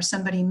backyard, or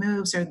somebody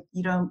moves, or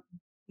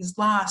he's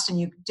lost and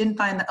you didn't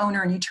find the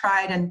owner, and you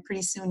tried, and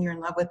pretty soon you're in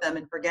love with them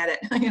and forget it.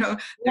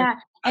 Yeah.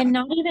 And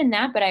not even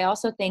that, but I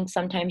also think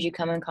sometimes you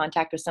come in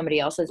contact with somebody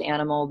else's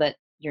animal that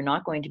you're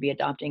not going to be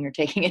adopting or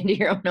taking into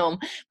your own home,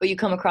 but you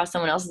come across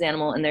someone else's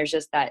animal, and there's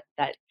just that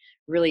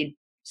really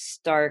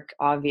stark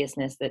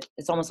obviousness that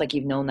it's almost like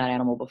you've known that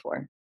animal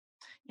before.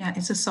 Yeah,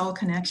 it's a soul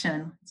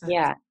connection.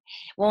 Yeah.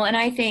 Well, and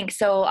I think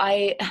so.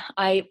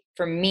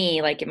 For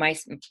me, like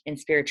in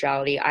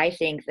spirituality, I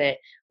think that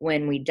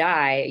when we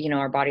die,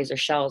 our bodies are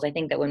shells. I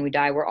think that when we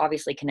die, we're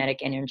obviously kinetic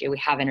energy. We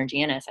have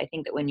energy in us. I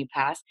think that when you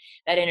pass,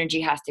 that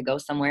energy has to go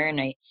somewhere. And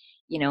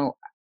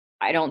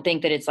I don't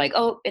think that it's like,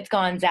 oh, it's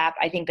gone, zap.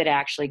 I think that it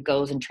actually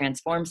goes and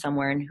transforms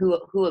somewhere. And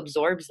who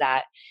absorbs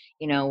that,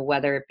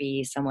 whether it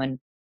be someone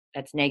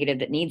that's negative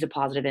that needs a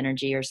positive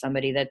energy, or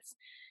somebody that's,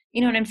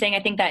 you know what I'm saying? I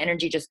think that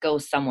energy just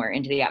goes somewhere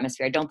into the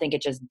atmosphere. I don't think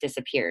it just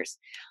disappears.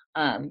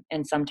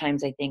 And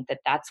sometimes I think that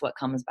that's what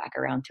comes back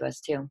around to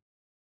us too.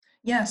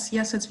 Yes,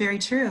 it's very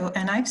true.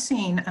 And I've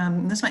seen,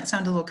 this might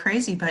sound a little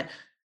crazy, but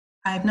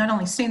I've not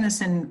only seen this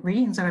in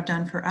readings that I've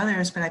done for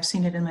others, but I've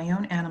seen it in my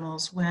own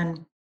animals.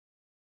 When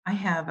I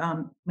have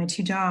my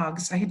two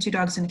dogs, I had 2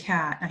 dogs and a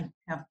cat. I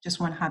have just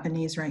one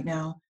Havanese right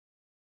now,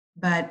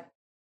 but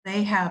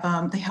they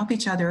help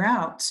each other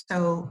out.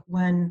 So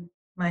when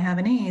my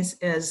Havanese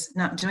is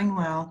not doing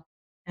well,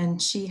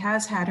 and she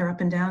has had her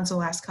up and downs the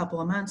last couple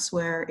of months,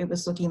 where it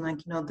was looking like,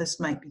 this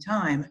might be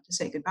time to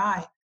say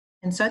goodbye.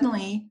 And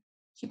suddenly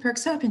she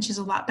perks up and she's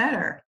a lot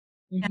better.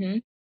 And Mm-hmm.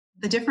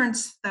 the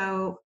difference,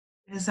 though,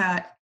 is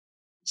that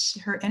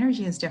her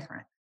energy is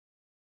different.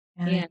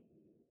 And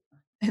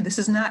Yeah. this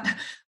is not,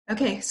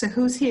 okay, so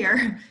who's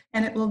here?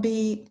 And it will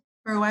be,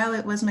 for a while,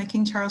 it was my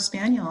King Charles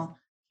Spaniel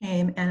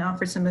came and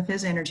offered some of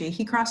his energy.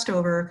 He crossed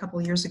over a couple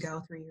of years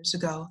ago, 3 years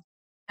ago,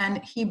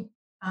 and he,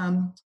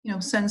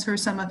 sends her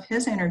some of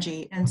his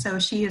energy. And so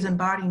she is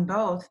embodying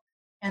both.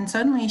 And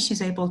suddenly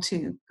she's able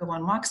to go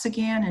on walks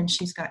again, and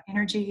she's got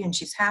energy, and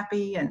she's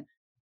happy. And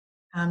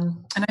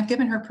I've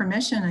given her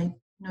permission. I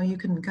know you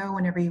can go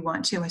whenever you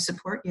want to. I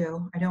support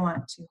you. I don't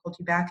want to hold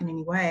you back in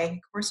any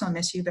way. Of course, I'll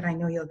miss you, but I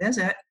know you'll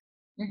visit.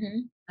 Mm-hmm.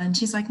 And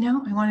she's like,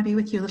 no, I want to be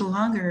with you a little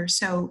longer.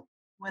 So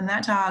when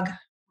that dog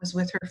was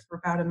with her for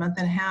about a month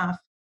and a half,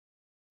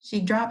 she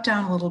dropped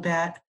down a little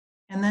bit.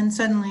 And then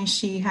suddenly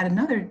she had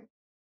another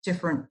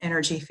different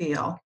energy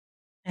feel.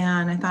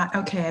 And I thought,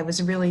 okay, I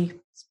was really,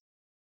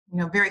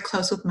 very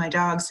close with my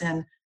dogs,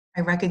 and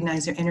I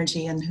recognize their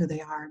energy and who they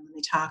are. And when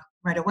they talk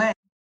right away.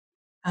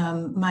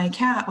 My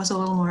cat was a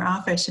little more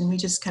offish, and we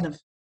just kind of,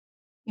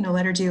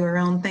 let her do her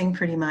own thing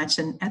pretty much.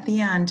 And at the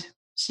end,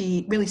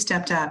 she really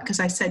stepped up, because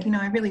I said,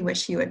 I really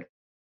wish you would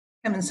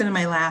come and sit in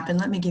my lap and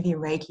let me give you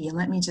Reiki, and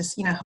let me just,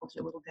 hold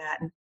you a little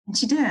bit. And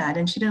she did,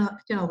 and she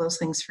did all those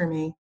things for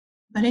me.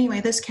 But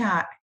anyway, this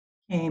cat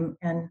came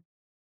and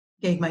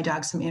gave my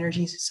dog some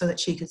energy so that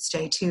she could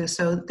stay too.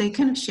 So they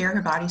kind of share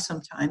her body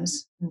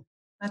sometimes. And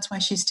that's why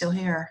she's still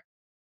here.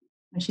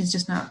 And she's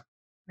just not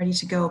ready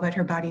to go, but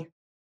her body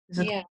is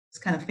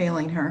kind of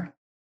failing her.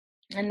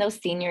 And those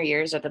senior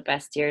years are the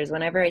best years.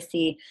 Whenever I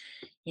see,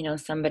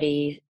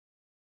 somebody,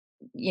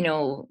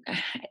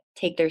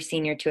 take their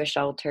senior to a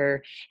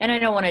shelter, and I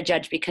don't want to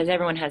judge, because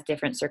everyone has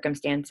different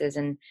circumstances,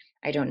 and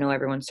I don't know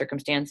everyone's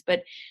circumstance,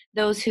 but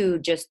those who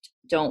just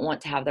don't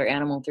want to have their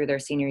animal through their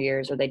senior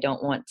years, or they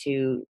don't want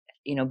to,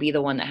 be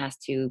the one that has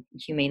to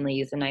humanely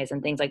euthanize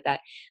and things like that,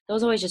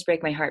 those always just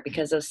break my heart,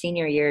 because those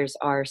senior years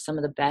are some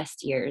of the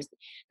best years.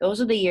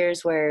 Those are the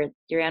years where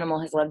your animal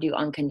has loved you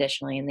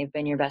unconditionally, and they've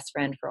been your best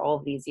friend for all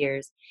of these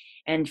years.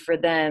 And for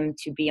them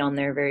to be on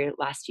their very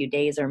last few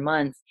days or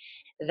months,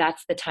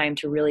 that's the time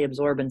to really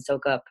absorb and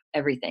soak up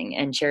everything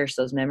and cherish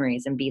those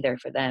memories and be there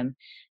for them.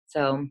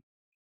 So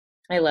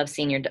I love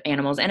senior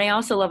animals. And I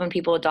also love when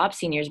people adopt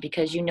seniors,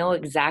 because you know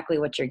exactly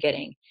what you're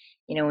getting.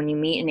 When you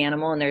meet an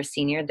animal and they're a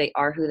senior, they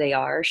are who they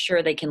are.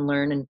 Sure, they can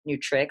learn new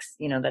tricks,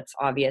 that's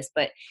obvious,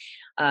 but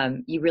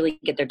you really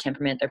get their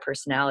temperament, their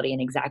personality,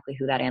 and exactly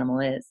who that animal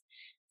is.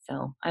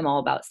 So I'm all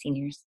about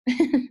seniors.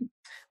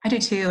 I do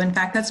too. In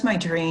fact, that's my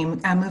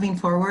dream. Moving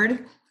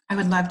forward, I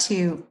would love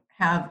to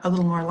have a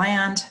little more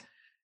land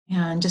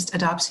and just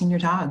adopt senior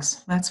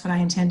dogs. That's what I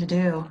intend to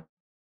do.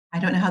 I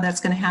don't know how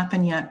that's going to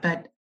happen yet,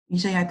 but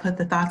usually I put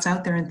the thoughts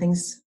out there and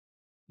things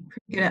I'm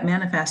pretty good at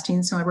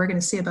manifesting. So we're going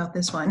to see about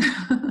this one.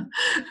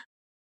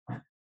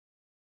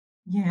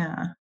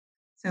 Yeah.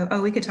 So,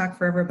 oh, we could talk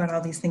forever about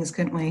all these things,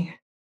 couldn't we?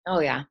 Oh,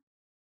 yeah.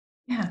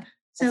 Yeah.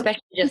 So,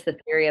 Especially just the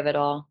theory of it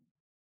all.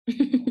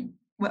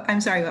 what, I'm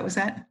sorry, what was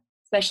that?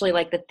 Especially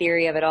like the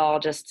theory of it all,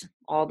 just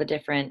all the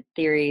different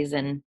theories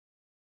and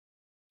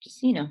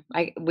just,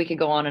 we could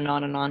go on and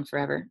on and on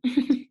forever.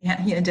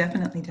 Yeah,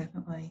 definitely,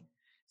 definitely.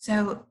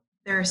 So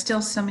there are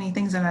still so many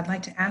things that I'd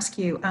like to ask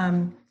you.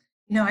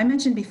 I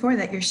mentioned before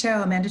that your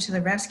show, Amanda to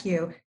the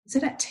Rescue, is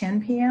it at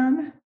 10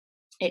 p.m.?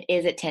 It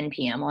is at 10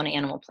 p.m. on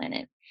Animal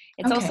Planet.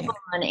 It's also Okay.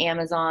 on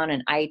Amazon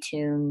and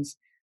iTunes.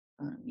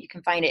 You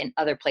can find it in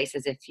other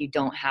places if you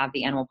don't have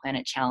the Animal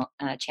Planet channel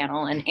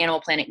and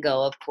Animal Planet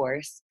Go, of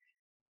course.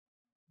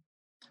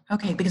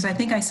 Okay, because I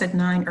think I said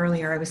 9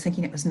 earlier. I was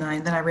thinking it was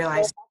 9. Then I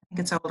realized I think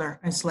it's older.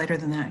 It's later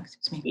than that.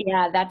 Excuse me.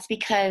 Yeah, that's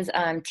because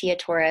Tia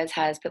Torres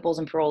has Pit Bulls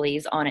and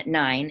Parolees on at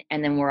 9,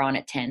 and then we're on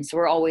at 10. So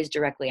we're always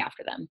directly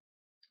after them.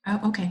 Oh,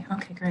 okay.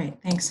 Okay,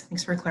 great. Thanks.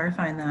 Thanks for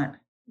clarifying that.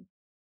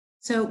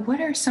 So what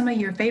are some of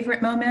your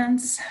favorite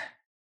moments,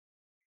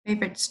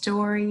 favorite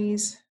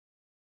stories?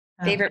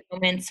 Favorite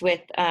moments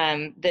with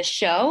the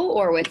show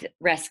or with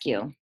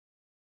Rescue?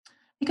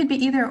 It could be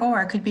either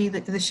or. It could be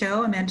the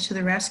show, Amanda to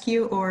the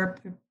Rescue, or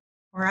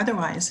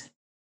otherwise.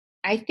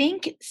 I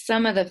think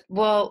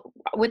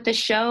with the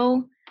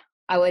show,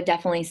 I would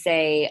definitely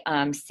say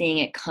seeing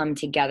it come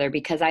together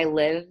because I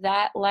live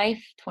that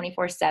life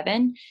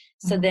 24/7.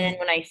 So then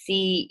when I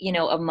see,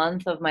 a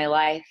month of my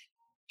life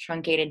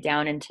truncated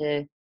down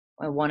into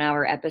a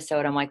 1-hour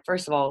episode, I'm like,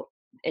 first of all,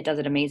 it does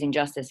it amazing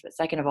justice. But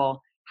second of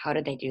all, how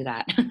did they do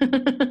that?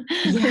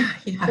 Yeah.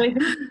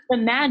 The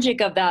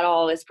magic of that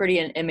all is pretty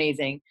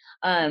amazing.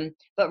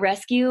 But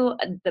Rescue,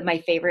 my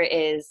favorite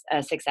is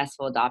a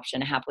successful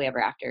adoption, a happily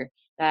ever after.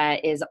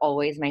 That is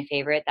always my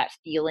favorite. That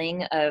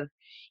feeling of,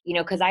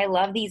 because I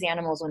love these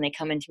animals when they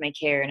come into my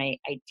care and I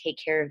take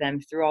care of them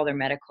through all their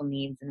medical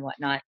needs and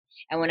whatnot.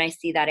 And when I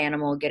see that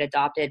animal get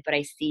adopted, but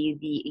I see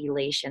the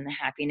elation, the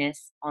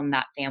happiness on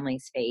that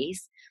family's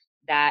face,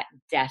 that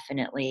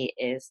definitely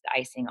is the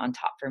icing on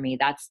top for me.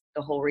 That's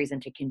the whole reason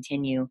to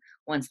continue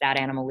once that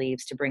animal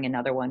leaves, to bring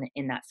another one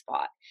in that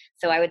spot.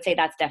 So I would say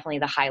that's definitely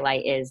the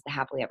highlight, is the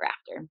happily ever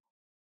after.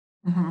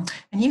 Mm-hmm.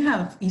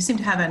 And you seem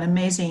to have an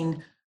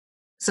amazing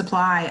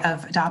supply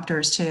of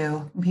adopters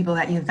too, people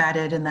that you've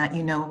vetted and that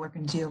we're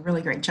going to do a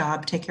really great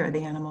job, take care of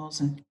the animals.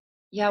 And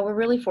yeah, we're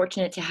really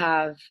fortunate to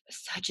have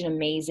such an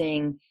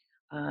amazing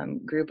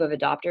group of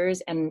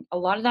adopters. And a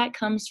lot of that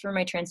comes from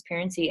my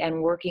transparency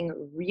and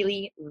working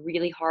really,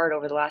 really hard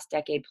over the last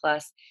decade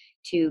plus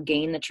to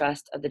gain the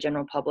trust of the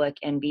general public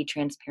and be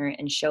transparent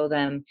and show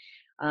them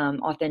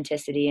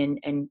authenticity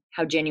and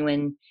how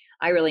genuine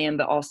I really am,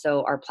 but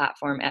also our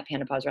platform at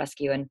Panda Paws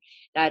Rescue. And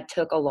that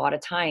took a lot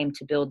of time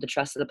to build the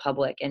trust of the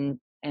public and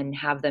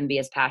have them be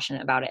as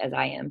passionate about it as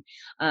I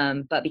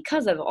am. But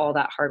because of all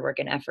that hard work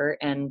and effort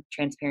and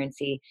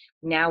transparency,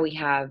 now we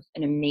have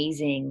an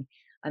amazing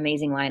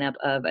lineup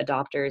of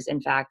adopters. In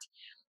fact,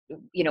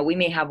 we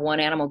may have one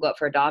animal go up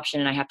for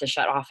adoption and I have to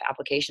shut off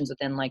applications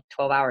within like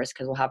 12 hours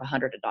because we'll have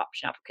 100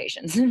 adoption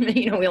applications.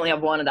 We only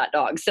have one of that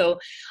dog. So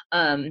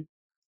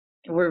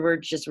we're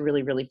just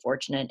really, really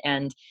fortunate.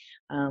 And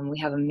we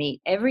have a mate.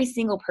 Every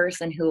single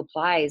person who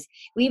applies,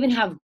 we even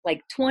have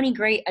like 20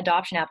 great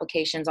adoption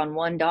applications on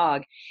one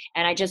dog.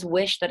 And I just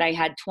wish that I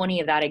had 20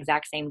 of that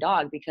exact same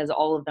dog because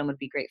all of them would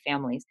be great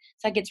families.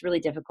 So that gets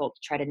really difficult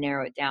to try to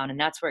narrow it down. And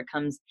that's where it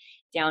comes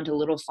down to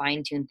little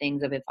fine-tuned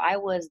things of, if I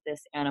was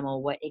this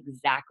animal, what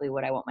exactly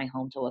would I want my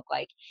home to look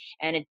like?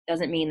 And it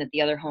doesn't mean that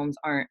the other homes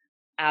aren't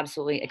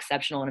absolutely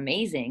exceptional and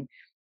amazing.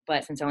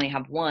 But since I only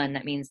have one,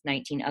 that means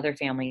 19 other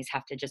families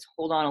have to just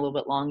hold on a little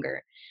bit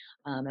longer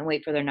and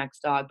wait for their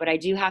next dog. But I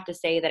do have to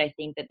say that I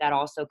think that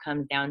also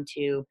comes down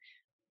to,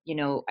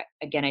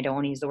 again, I don't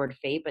want to use the word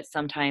fate, but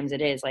sometimes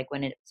it is like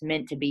when it's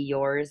meant to be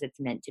yours,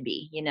 it's meant to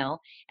be,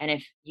 and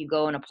if you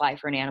go and apply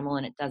for an animal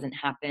and it doesn't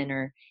happen,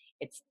 or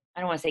I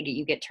don't want to say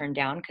you get turned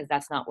down because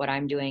that's not what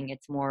I'm doing.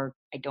 It's more,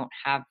 I don't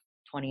have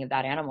 20 of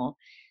that animal.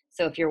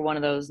 So if you're one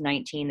of those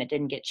 19 that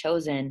didn't get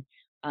chosen,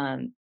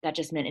 that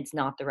just meant it's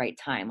not the right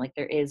time. Like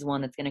there is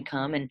one that's going to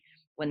come. And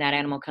when that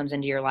animal comes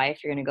into your life,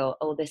 you're going to go,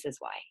 oh, this is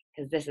why,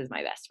 because this is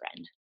my best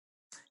friend.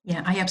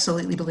 Yeah, I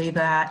absolutely believe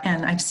that.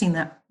 And I've seen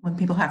that when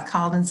people have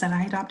called and said,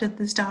 I adopted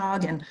this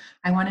dog and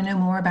I want to know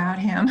more about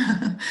him.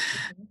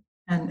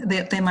 And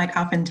they might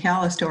often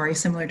tell a story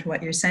similar to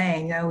what you're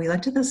saying. We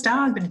looked at this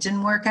dog, but it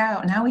didn't work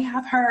out. Now we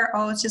have her.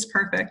 Oh, it's just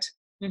perfect.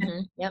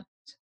 Mm-hmm. Yep.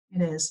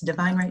 It is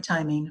divine right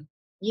timing.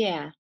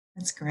 Yeah.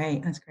 That's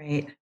great. That's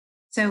great.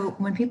 So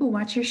when people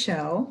watch your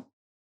show,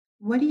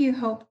 what do you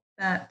hope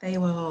that they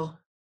will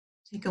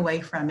take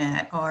away from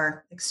it,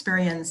 or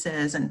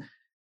experiences? And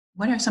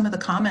what are some of the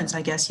comments,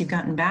 I guess, you've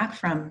gotten back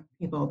from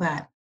people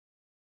that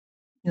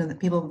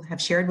people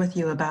have shared with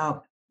you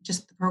about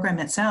just the program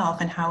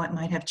itself and how it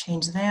might have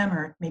changed them,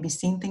 or maybe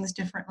seen things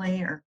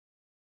differently? Or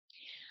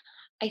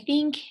I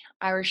think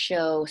our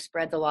show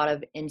spreads a lot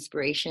of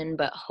inspiration,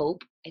 but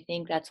hope. I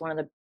think that's one of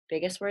the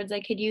biggest words I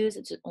could use.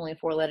 It's only a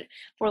four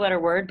letter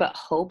word, but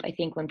hope. I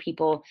think when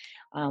people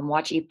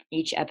watch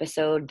each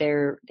episode,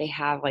 they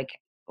have, like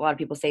a lot of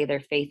people say, their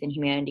faith in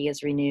humanity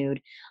is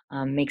renewed,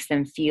 makes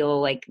them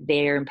feel like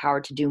they're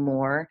empowered to do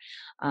more.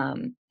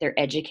 They're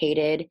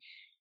educated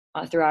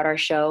throughout our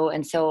show.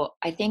 And so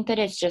I think that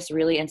it's just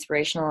really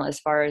inspirational as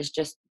far as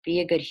just be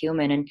a good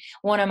human. And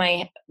one of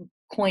my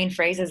coin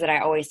phrases that I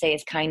always say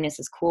is kindness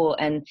is cool.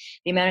 And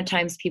the amount of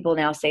times people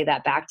now say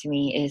that back to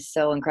me is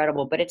so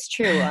incredible, but it's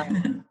true.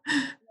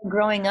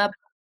 Growing up,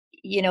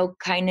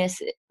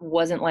 kindness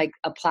wasn't like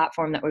a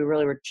platform that we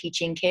really were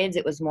teaching kids.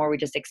 It was more, we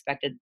just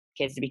expected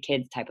kids to be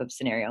kids type of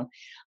scenario.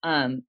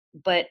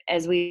 But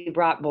as we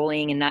brought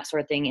bullying and that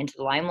sort of thing into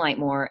the limelight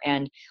more,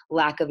 and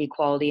lack of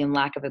equality and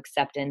lack of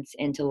acceptance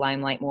into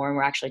limelight more, and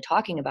we're actually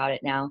talking about it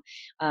now,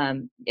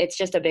 it's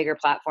just a bigger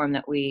platform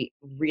that we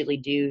really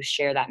do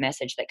share that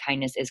message that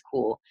kindness is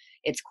cool.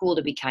 It's cool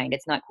to be kind.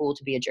 It's not cool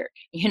to be a jerk,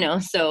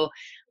 So,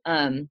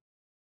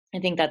 I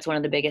think that's one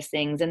of the biggest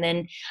things. And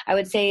then I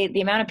would say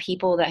the amount of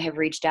people that have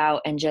reached out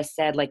and just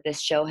said, like,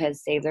 this show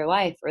has saved their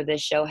life, or this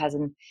show has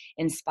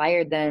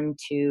inspired them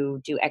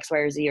to do X, Y,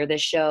 or Z, or this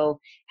show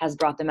has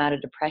brought them out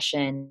of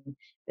depression.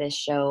 This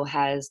show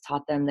has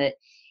taught them that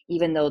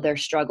even though they're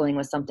struggling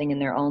with something in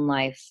their own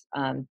life,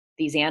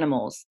 these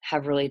animals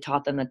have really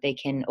taught them that they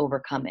can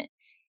overcome it,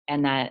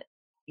 and that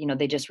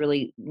they just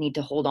really need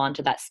to hold on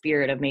to that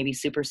spirit of maybe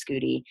Super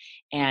Scooty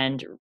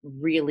and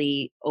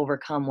really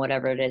overcome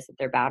whatever it is that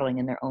they're battling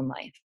in their own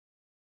life.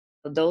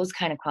 So those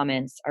kind of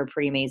comments are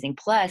pretty amazing.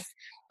 Plus,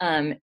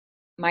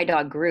 my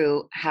dog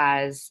Gru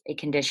has a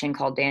condition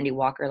called Dandy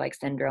Walker-like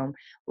syndrome,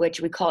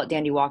 which we call it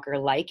Dandy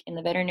Walker-like in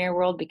the veterinary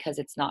world because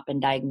it's not been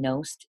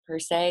diagnosed per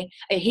se.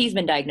 He's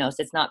been diagnosed.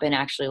 It's not been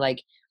actually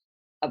like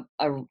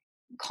a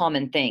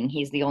common thing.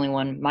 He's the only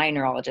one my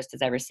neurologist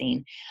has ever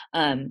seen.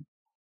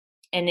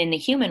 And in the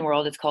human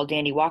world, it's called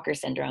Dandy Walker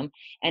syndrome.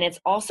 And it's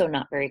also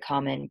not very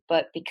common.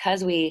 But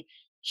because we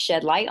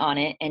shed light on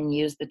it and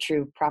use the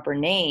true proper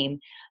name,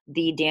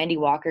 the Dandy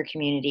Walker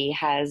community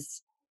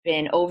has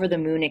been over the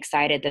moon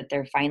excited that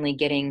they're finally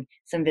getting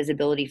some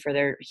visibility for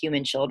their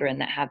human children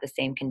that have the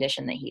same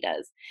condition that he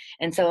does.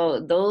 And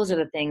so those are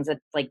the things that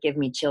like give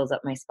me chills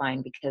up my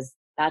spine, because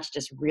that's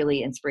just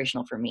really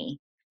inspirational for me.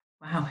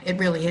 Wow, it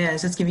really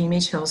is. It's giving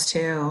me chills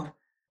too.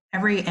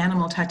 Every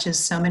animal touches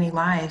so many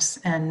lives,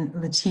 and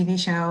the TV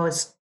show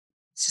is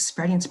just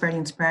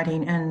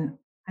spreading. And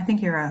I think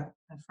you're a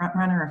front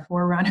runner, a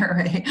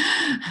forerunner, right?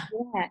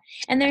 Yeah.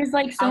 And there's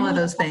like all of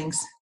those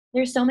things.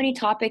 There's so many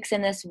topics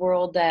in this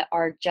world that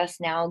are just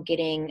now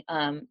getting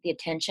the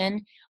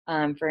attention.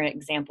 For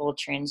example,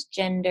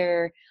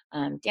 transgender,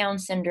 Down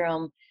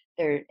syndrome,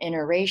 they're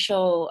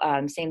interracial,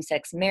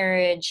 same-sex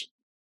marriage,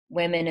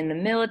 women in the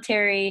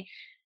military,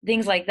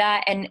 things like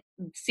that. And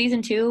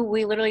season 2,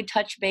 we literally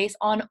touch base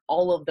on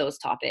all of those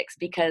topics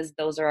because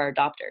those are our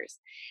adopters.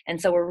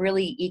 And so we're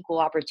really equal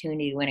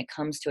opportunity when it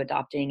comes to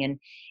adopting. And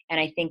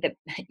I think that,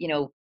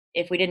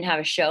 if we didn't have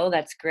a show,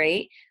 that's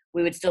great.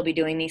 We would still be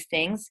doing these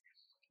things.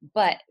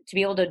 But to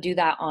be able to do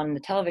that on the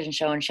television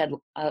show and shed,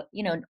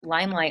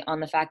 limelight on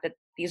the fact that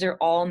these are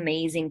all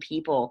amazing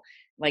people.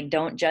 Like,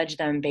 don't judge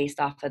them based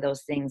off of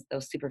those things,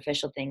 those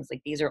superficial things. Like,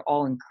 these are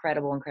all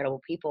incredible,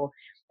 incredible people.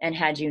 And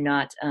had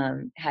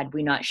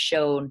we not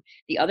shown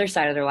the other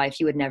side of their life,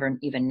 you would never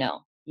even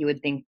know. You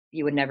would think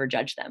you would never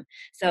judge them.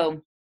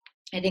 So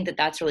I think that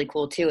that's really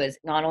cool too, is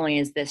not only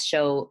is this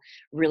show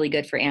really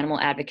good for animal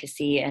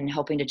advocacy and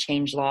helping to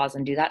change laws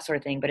and do that sort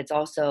of thing, but it's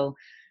also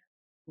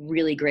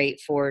really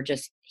great for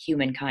just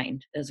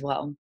humankind as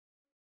well.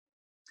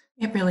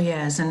 It really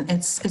is. And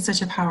it's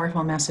such a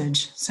powerful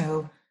message.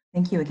 So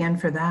thank you again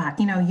for that.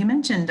 You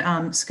mentioned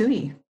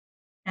Scooty,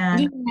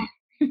 and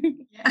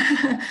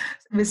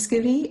with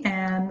Scooty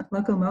and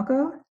Loco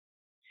Moco.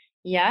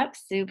 Yep,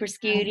 Super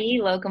Scooty,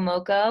 Loco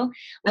Moco.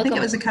 I think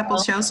it was a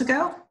couple shows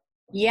ago.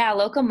 Yeah,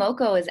 Loco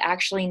Moco is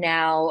actually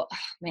now,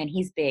 man,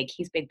 he's big.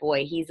 He's a big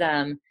boy. He's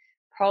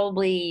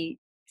probably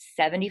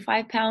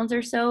 75 pounds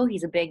or so.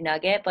 He's a big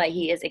nugget, but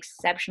he is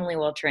exceptionally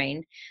well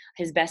trained.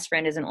 His best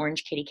friend is an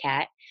orange kitty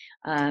cat,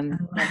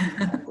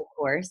 of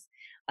course.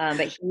 But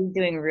he's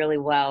doing really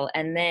well.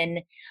 And then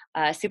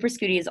Super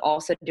Scooty is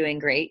also doing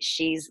great.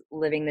 She's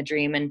living the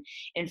dream. And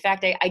in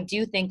fact, I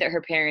do think that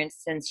her parents,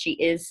 since she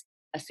is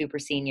a super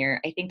senior,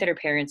 I think that her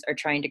parents are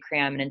trying to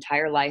cram an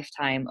entire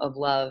lifetime of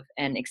love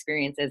and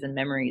experiences and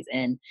memories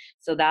in.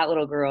 So that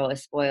little girl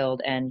is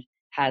spoiled and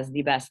has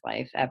the best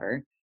life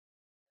ever.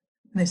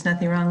 There's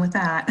nothing wrong with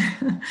that.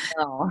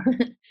 No.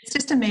 It's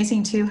just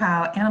amazing too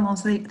how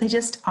animals, they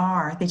just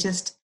are.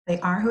 They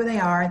are who they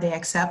are. They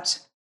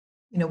accept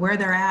where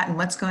they're at and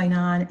what's going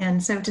on.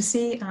 And so to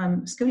see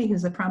Scooty,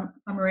 who's a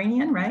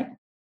Pomeranian, right?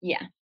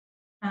 Yeah.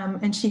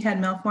 And she had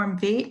malformed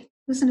feet. It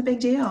wasn't a big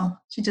deal.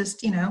 She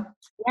just, Yeah,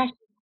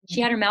 she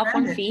had her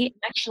malformed feet.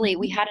 Actually,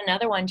 we had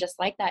another one just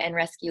like that in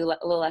rescue a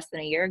little less than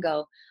a year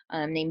ago,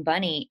 named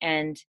Bunny.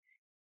 And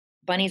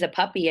Bunny's a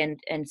puppy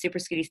and Super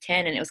Scooty's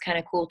 10. And it was kind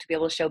of cool to be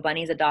able to show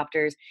Bunny's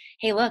adopters,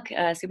 hey, look,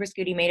 Super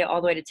Scooty made it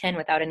all the way to 10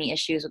 without any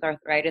issues with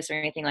arthritis or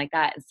anything like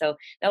that. And so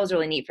that was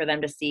really neat for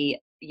them to see,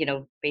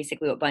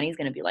 basically what Bunny's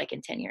going to be like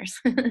in 10 years.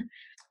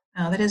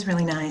 Oh, that is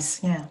really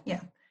nice. Yeah,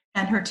 yeah.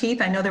 And her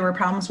teeth, I know there were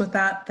problems with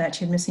that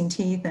she had missing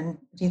teeth and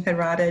teeth had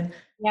rotted.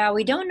 Yeah,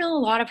 we don't know a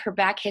lot of her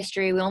back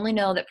history. We only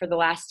know that for the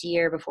last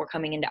year before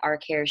coming into our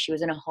care, she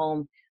was in a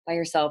home by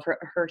herself.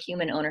 Her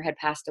human owner had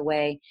passed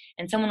away,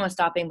 and someone was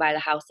stopping by the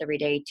house every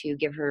day to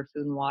give her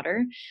food and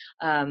water.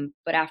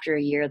 But after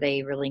a year,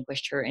 they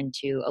relinquished her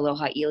into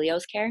Aloha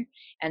Elio's care,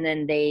 and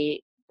then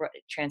they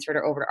transferred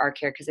her over to our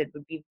care because it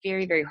would be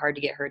very, very hard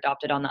to get her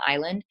adopted on the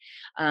island,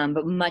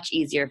 but much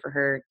easier for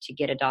her to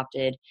get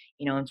adopted,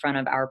 in front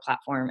of our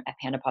platform at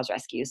Panda Paws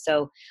Rescue.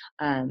 So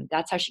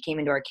that's how she came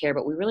into our care,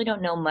 but we really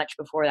don't know much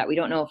before that. We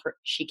don't know if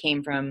she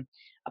came from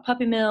a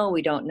puppy mill.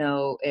 We don't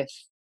know if,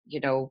 we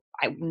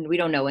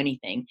don't know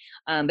anything.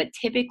 But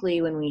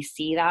typically when we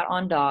see that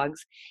on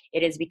dogs,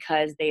 it is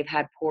because they've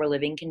had poor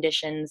living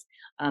conditions.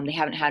 They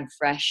haven't had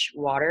fresh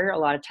water. A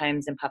lot of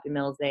times in puppy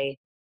mills, they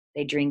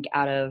drink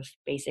out of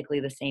basically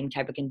the same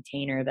type of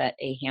container that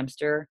a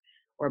hamster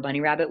or a bunny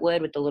rabbit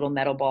would, with the little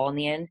metal ball in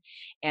the end.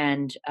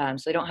 And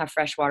so they don't have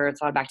fresh water.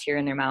 It's a lot of bacteria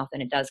in their mouth,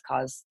 and it does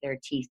cause their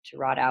teeth to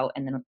rot out.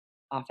 And then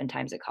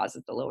oftentimes it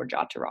causes the lower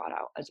jaw to rot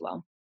out as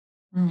well.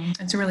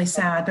 It's really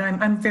sad, but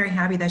I'm very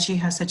happy that she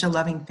has such a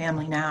loving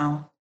family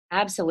now.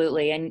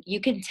 Absolutely. And you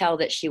can tell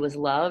that she was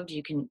loved.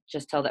 You can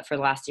just tell that for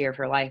the last year of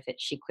her life that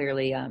she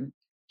clearly,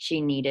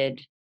 she needed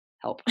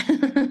help.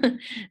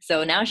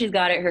 So now she's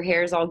got it. Her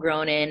hair's all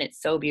grown in.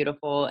 It's so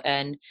beautiful.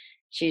 And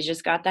she's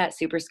just got that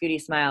Super Scooty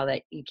smile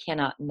that you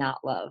cannot not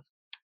love.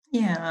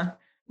 Yeah.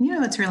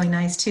 It's really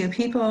nice too.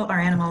 People or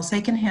animals,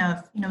 they can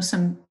have,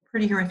 some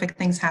pretty horrific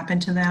things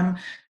happen to them.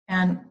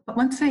 But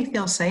once they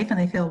feel safe and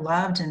they feel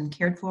loved and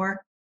cared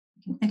for,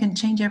 it can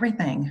change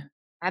everything.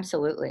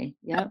 Absolutely.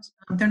 Yep.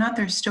 They're not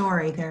their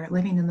story. They're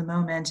living in the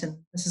moment. And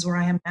this is where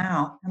I am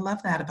now. I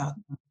love that about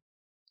them.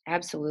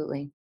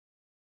 Absolutely.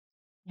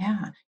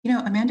 Yeah.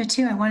 Amanda,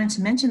 too, I wanted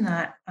to mention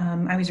that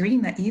I was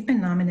reading that you've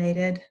been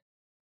nominated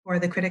for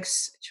the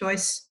Critics'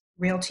 Choice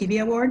Real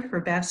TV Award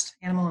for Best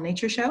Animal and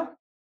Nature Show.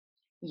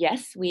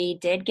 Yes, we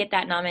did get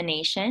that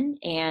nomination.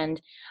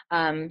 And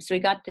so we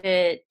got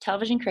the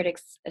Television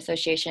Critics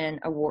Association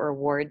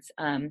Awards,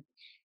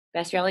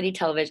 Best Reality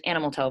Television,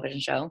 Animal Television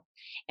Show.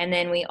 And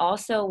then we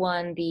also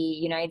won the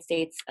United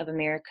States of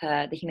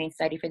America, the Humane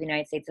Society for the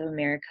United States of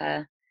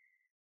America,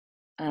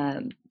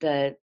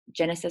 the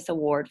Genesis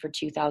Award for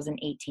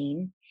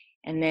 2018,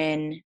 and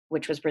then,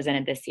 which was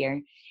presented this year.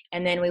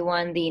 And then we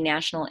won the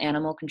National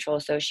Animal Control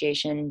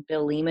Association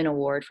Bill Lehman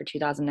Award for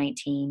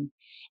 2019.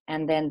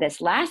 And then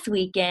this last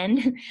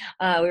weekend,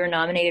 we were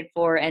nominated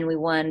for, and we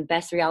won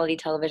Best Reality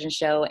Television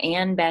Show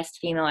and Best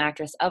Female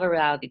Actress of a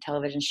Reality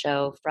Television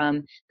Show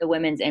from the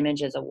Women's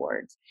Images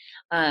Awards.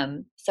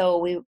 So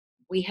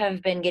we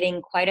have been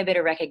getting quite a bit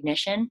of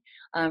recognition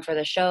for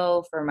the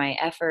show, for my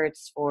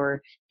efforts,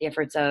 for the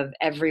efforts of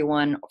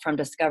everyone from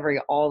Discovery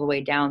all the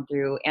way down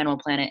through Animal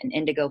Planet and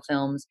Indigo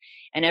Films,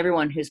 and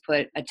everyone who's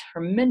put a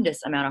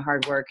tremendous amount of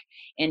hard work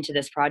into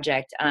this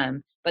project.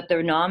 But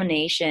the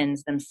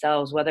nominations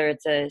themselves, whether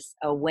it's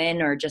a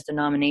win or just a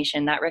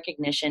nomination, that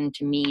recognition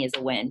to me is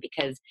a win,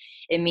 because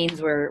it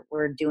means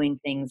we're doing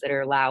things that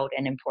are loud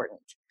and important.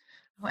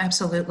 Oh,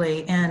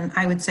 absolutely. And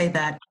I would say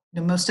that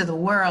most of the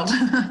world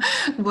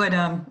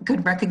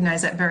could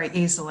recognize that very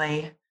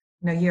easily.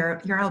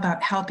 You're all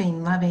about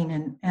helping,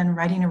 loving, and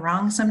righting a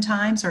wrong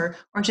sometimes, or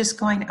just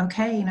going,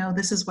 okay,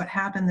 this is what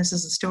happened, this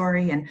is the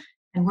story, and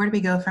where do we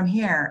go from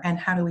here, and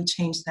how do we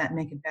change that and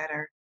make it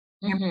better?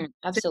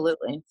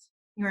 Absolutely.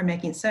 You are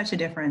making such a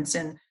difference,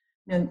 and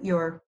from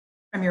your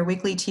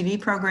weekly TV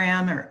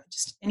program or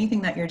just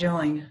anything that you're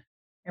doing,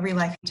 every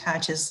life you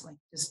touch is like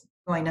just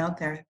going out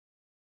there.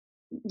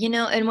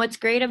 And what's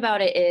great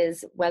about it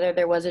is, whether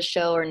there was a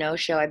show or no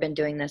show, I've been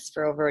doing this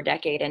for over a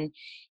decade, and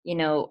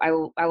I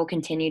will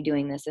continue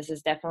doing this. This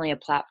is definitely a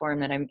platform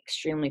that I'm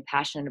extremely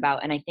passionate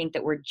about, and I think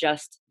that we're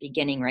just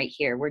beginning right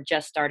here. We're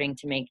just starting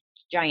to make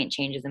giant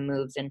changes and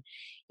moves, and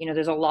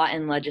there's a lot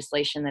in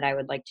legislation that I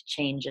would like to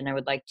change and I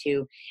would like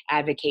to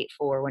advocate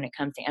for when it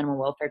comes to animal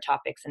welfare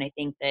topics. And I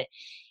think that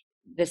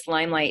this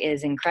limelight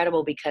is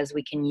incredible because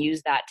we can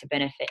use that to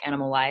benefit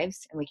animal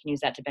lives, and we can use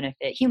that to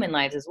benefit human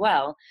lives as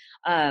well.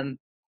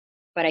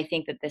 But I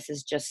think that this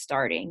is just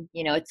starting.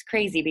 It's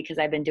crazy because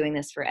I've been doing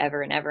this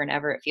forever and ever and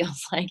ever, it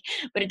feels like,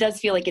 but it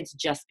does feel like it's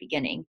just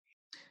beginning.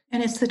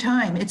 And it's the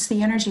time, it's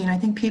the energy. And I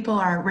think people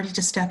are ready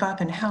to step up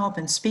and help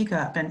and speak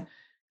up. And,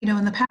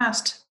 in the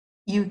past,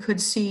 you could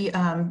see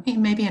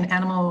maybe an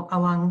animal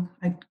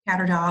a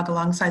cat or dog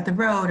alongside the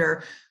road,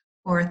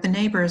 or at the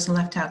neighbors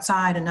left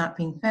outside and not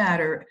being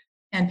fed,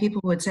 and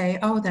people would say,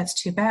 oh, that's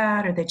too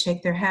bad, or they'd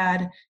shake their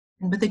head,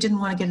 but they didn't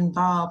want to get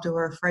involved, or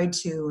were afraid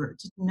to, or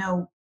didn't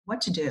know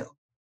what to do.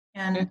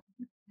 And I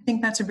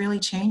think that's really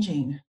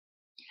changing.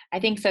 I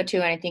think so too.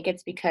 And I think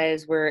it's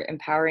because we're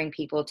empowering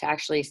people to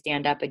actually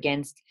stand up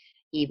against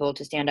evil,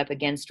 to stand up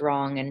against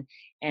wrong,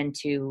 and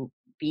to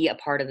be a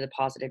part of the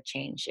positive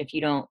change. If you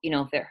don't,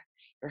 if it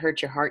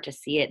hurts your heart to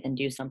see it, then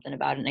do something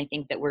about it. And I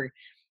think that we're,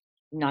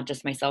 not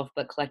just myself,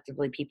 but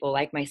collectively people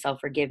like myself,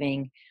 are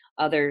giving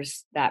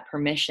others that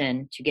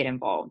permission to get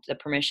involved, the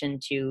permission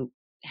to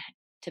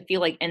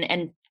feel like,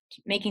 and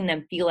making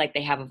them feel like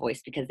they have a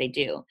voice, because they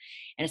do.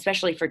 And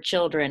especially for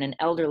children and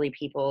elderly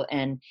people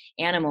and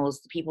animals,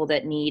 the people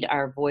that need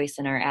our voice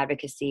and our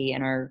advocacy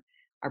and our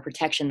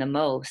protection the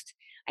most,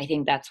 I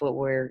think that's what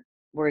we're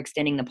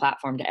extending the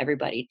platform to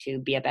everybody, to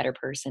be a better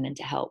person and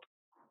to help.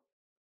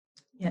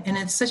 Yeah, and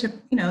it's such a,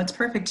 it's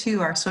perfect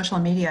too. Our social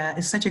media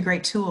is such a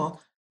great tool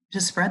to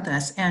spread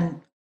this.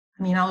 And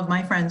I mean, all of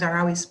my friends are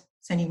always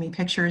sending me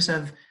pictures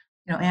of,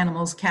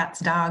 animals, cats,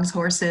 dogs,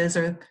 horses,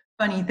 or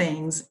funny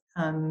things,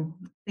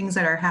 things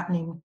that are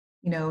happening,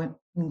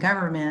 in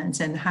government,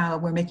 and how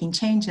we're making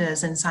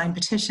changes and sign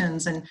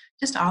petitions and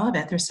just all of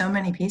it. There's so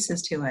many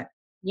pieces to it.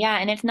 Yeah,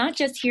 and it's not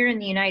just here in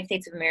the United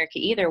States of America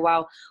either.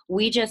 While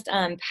we just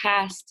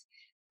passed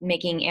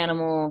making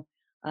animal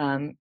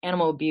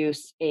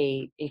abuse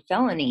a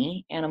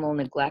felony, animal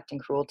neglect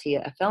and cruelty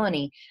a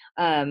felony.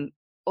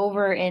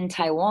 Over in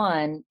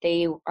Taiwan,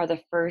 they are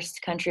the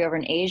first country over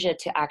in Asia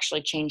to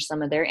actually change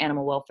some of their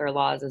animal welfare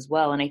laws as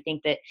well. And I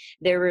think that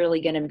they're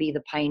really going to be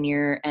the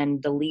pioneer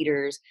and the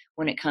leaders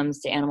when it comes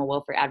to animal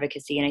welfare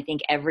advocacy. And I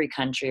think every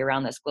country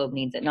around this globe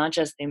needs it, not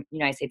just the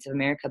United States of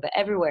America, but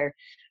everywhere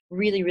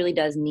really, really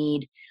does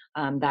need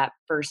that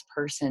first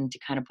person to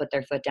kind of put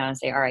their foot down and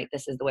say, all right,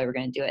 this is the way we're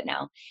going to do it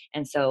now.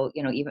 And so,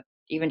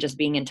 even just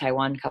being in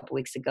Taiwan a couple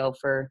weeks ago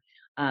for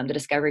the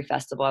Discovery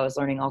Festival, I was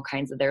learning all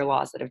kinds of their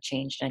laws that have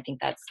changed. And I think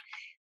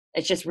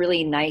it's just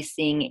really nice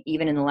seeing,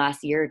 even in the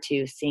last year or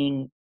two,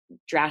 seeing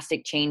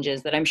drastic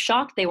changes that I'm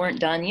shocked they weren't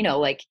done,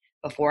 like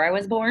before I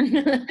was born.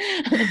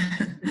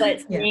 But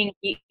seeing,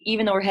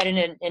 even though we're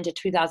heading into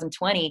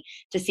 2020,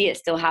 to see it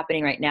still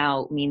happening right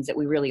now means that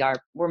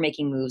we're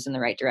making moves in the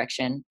right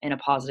direction in a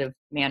positive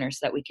manner, so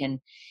that we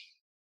can,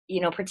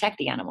 protect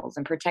the animals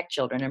and protect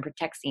children and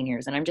protect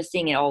seniors. And I'm just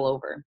seeing it all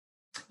over.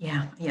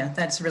 Yeah,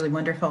 that's really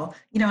wonderful.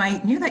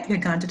 I knew that you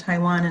had gone to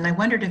Taiwan, and I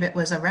wondered if it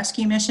was a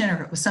rescue mission or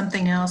if it was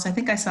something else. I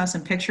think I saw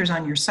some pictures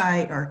on your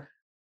site or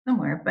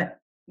somewhere, but.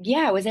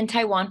 Yeah, I was in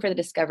Taiwan for the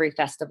Discovery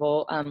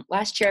Festival.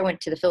 Last year I went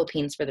to the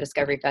Philippines for the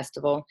Discovery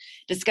Festival.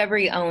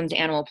 Discovery owns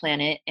Animal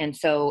Planet, and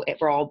so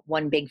we're all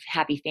one big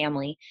happy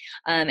family.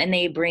 And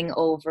they bring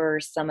over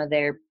some of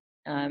their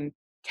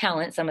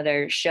talent, some of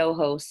their show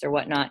hosts or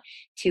whatnot,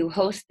 to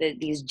host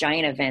these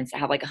giant events that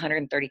have like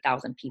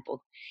 130,000 people.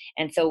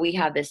 And so we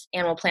have this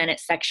Animal Planet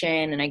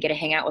section, and I get to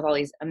hang out with all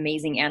these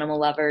amazing animal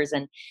lovers.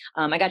 And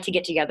I got to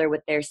get together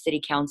with their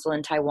city council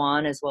in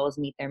Taiwan, as well as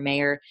meet their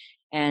mayor,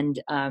 and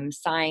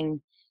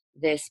sign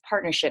this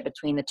partnership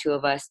between the two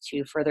of us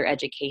to further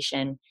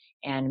education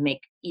and make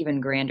even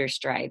grander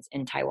strides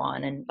in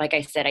Taiwan. And like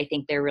I said, I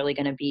think they're really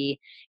going to be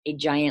a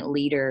giant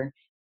leader,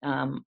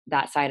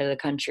 that side of the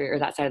country or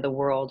that side of the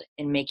world,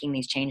 in making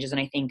these changes.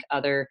 And I think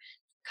other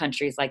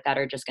countries like that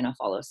are just going to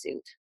follow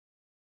suit,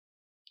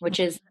 which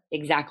is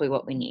exactly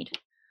what we need.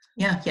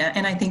 Yeah.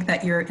 And I think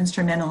that you're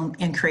instrumental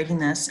in creating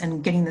this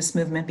and getting this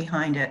movement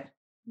behind it.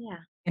 Yeah.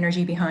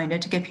 Energy behind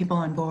it to get people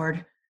on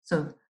board.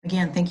 So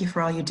again, thank you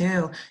for all you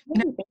do.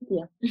 Thank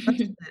you. We're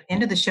to the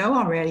end of the show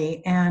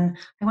already, and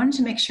I wanted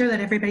to make sure that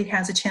everybody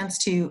has a chance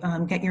to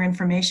get your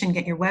information,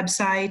 get your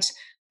website,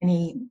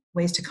 any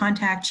ways to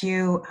contact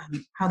you,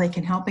 how they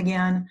can help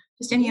again,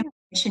 just any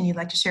information you'd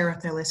like to share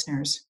with their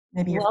listeners.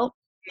 Maybe your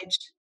page.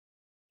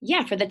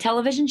 Yeah, for the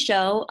television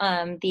show,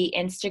 the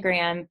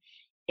Instagram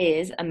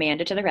is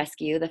Amanda to the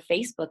Rescue. The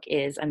Facebook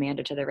is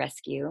Amanda to the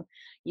Rescue.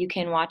 You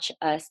can watch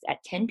us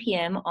at 10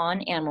 p.m.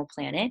 on Animal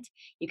Planet.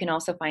 You can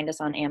also find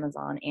us on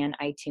Amazon and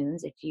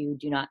iTunes if you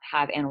do not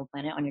have Animal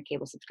Planet on your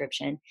cable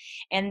subscription.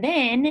 And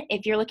then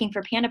if you're looking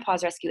for Panda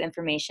Paws Rescue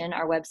information,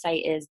 our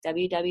website is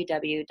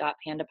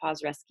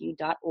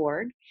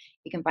www.pandapawsrescue.org.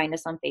 You can find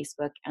us on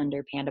Facebook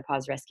under Panda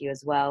Paws Rescue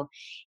as well.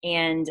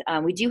 And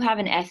we do have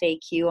an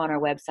FAQ on our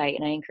website,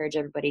 and I encourage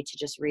everybody to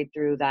just read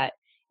through that.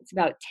 It's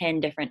about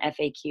 10 different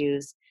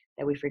FAQs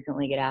that we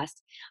frequently get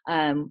asked,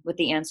 with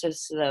the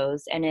answers to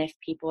those. And if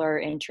people are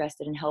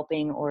interested in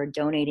helping or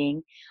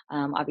donating,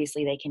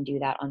 obviously they can do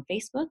that on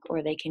Facebook,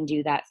 or they can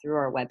do that through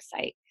our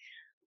website.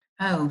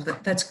 Oh,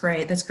 that's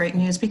great. That's great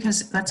news,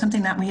 because that's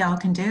something that we all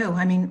can do.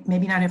 I mean,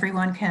 maybe not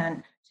everyone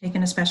can take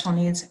in a special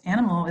needs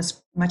animal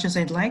as much as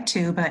they'd like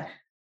to, but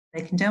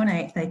they can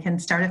donate. They can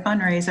start a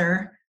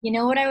fundraiser. You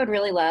know what I would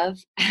really love?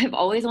 I've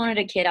always wanted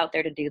a kid out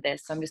there to do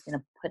this, so I'm just going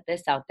to put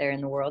this out there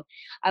in the world.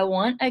 I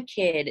want a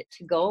kid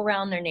to go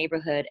around their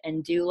neighborhood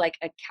and do like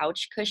a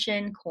couch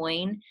cushion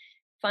coin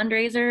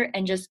fundraiser,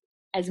 and just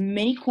as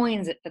many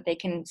coins that they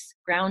can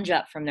scrounge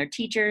up from their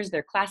teachers,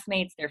 their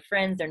classmates, their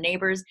friends, their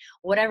neighbors,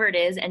 whatever it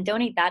is, and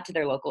donate that to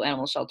their local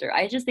animal shelter.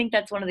 I just think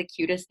that's one of the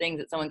cutest things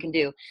that someone can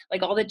do.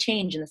 Like all the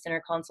change in the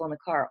center console in the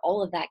car,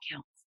 all of that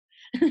counts.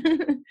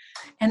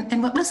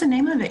 And what was the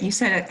name of it? You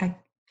said a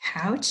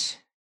couch?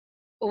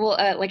 Well,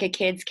 like a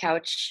kid's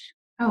couch.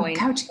 Oh, coins.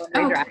 couch.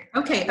 Oh,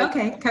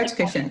 okay. Couch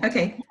cushion.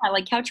 Okay. I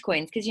like couch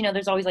coins because,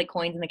 there's always like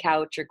coins in the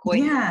couch or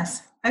coins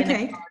Yes. in the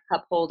Okay.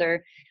 cup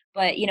holder.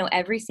 But,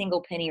 every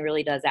single penny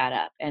really does add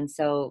up. And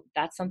so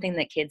that's something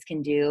that kids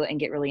can do and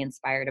get really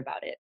inspired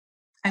about it.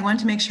 I want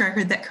to make sure I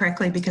heard that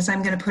correctly because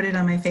I'm going to put it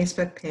on my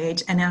Facebook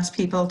page and ask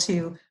people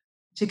to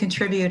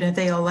contribute if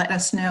they'll let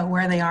us know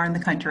where they are in the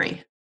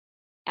country.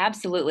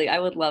 Absolutely. I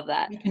would love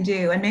that. We can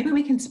do, and maybe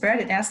we can spread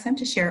it, ask them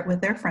to share it with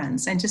their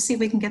friends and just see if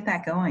we can get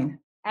that going.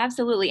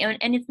 Absolutely. And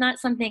it's not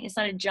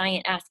a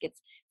giant ask.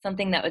 It's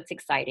something that was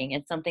exciting.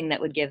 It's something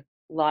that would give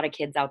a lot of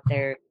kids out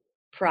there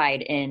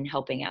pride in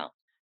helping out.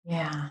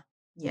 Yeah.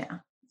 Yeah.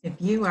 If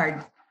you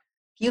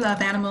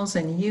love animals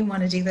and you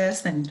want to do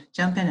this, then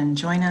jump in and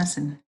join us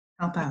and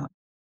help out.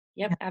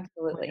 Yep, Yeah,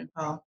 absolutely.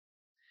 wonderful.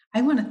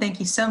 I want to thank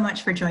you so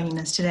much for joining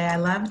us today. I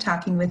love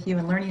talking with you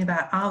and learning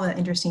about all the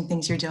interesting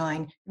things you're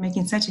doing. You're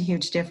making such a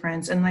huge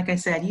difference. And like I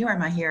said, you are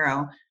my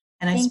hero.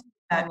 And I Thank speak you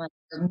so that much.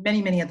 for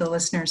many, many of the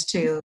listeners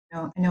too,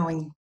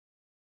 knowing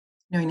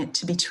it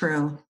to be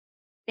true.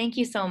 Thank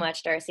you so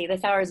much, Darcy.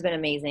 This hour has been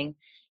amazing.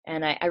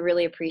 And I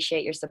really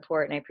appreciate your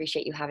support and I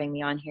appreciate you having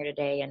me on here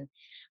today. And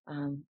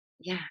I'm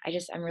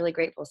really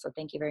grateful. So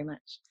thank you very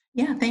much.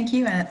 Yeah, thank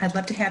you. And I'd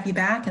love to have you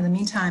back. In the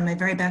meantime, my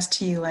very best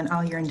to you and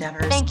all your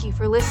endeavors. Thank you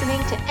for listening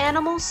to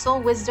Animal Soul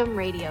Wisdom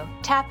Radio,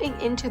 tapping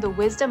into the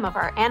wisdom of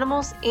our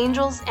animals,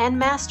 angels, and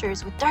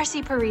masters with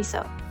Darcy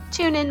Pariso.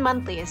 Tune in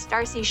monthly as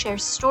Darcy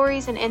shares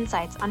stories and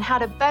insights on how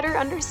to better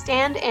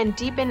understand and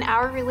deepen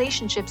our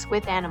relationships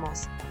with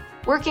animals.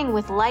 Working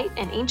with light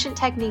and ancient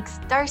techniques,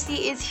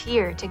 Darcy is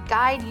here to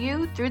guide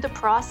you through the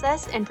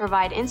process and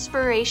provide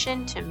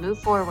inspiration to move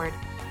forward.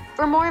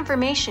 For more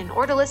information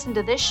or to listen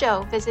to this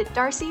show, visit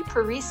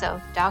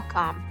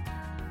darcypariso.com.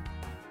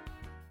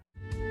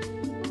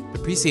 The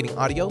preceding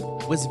audio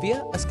was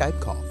via a Skype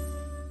call.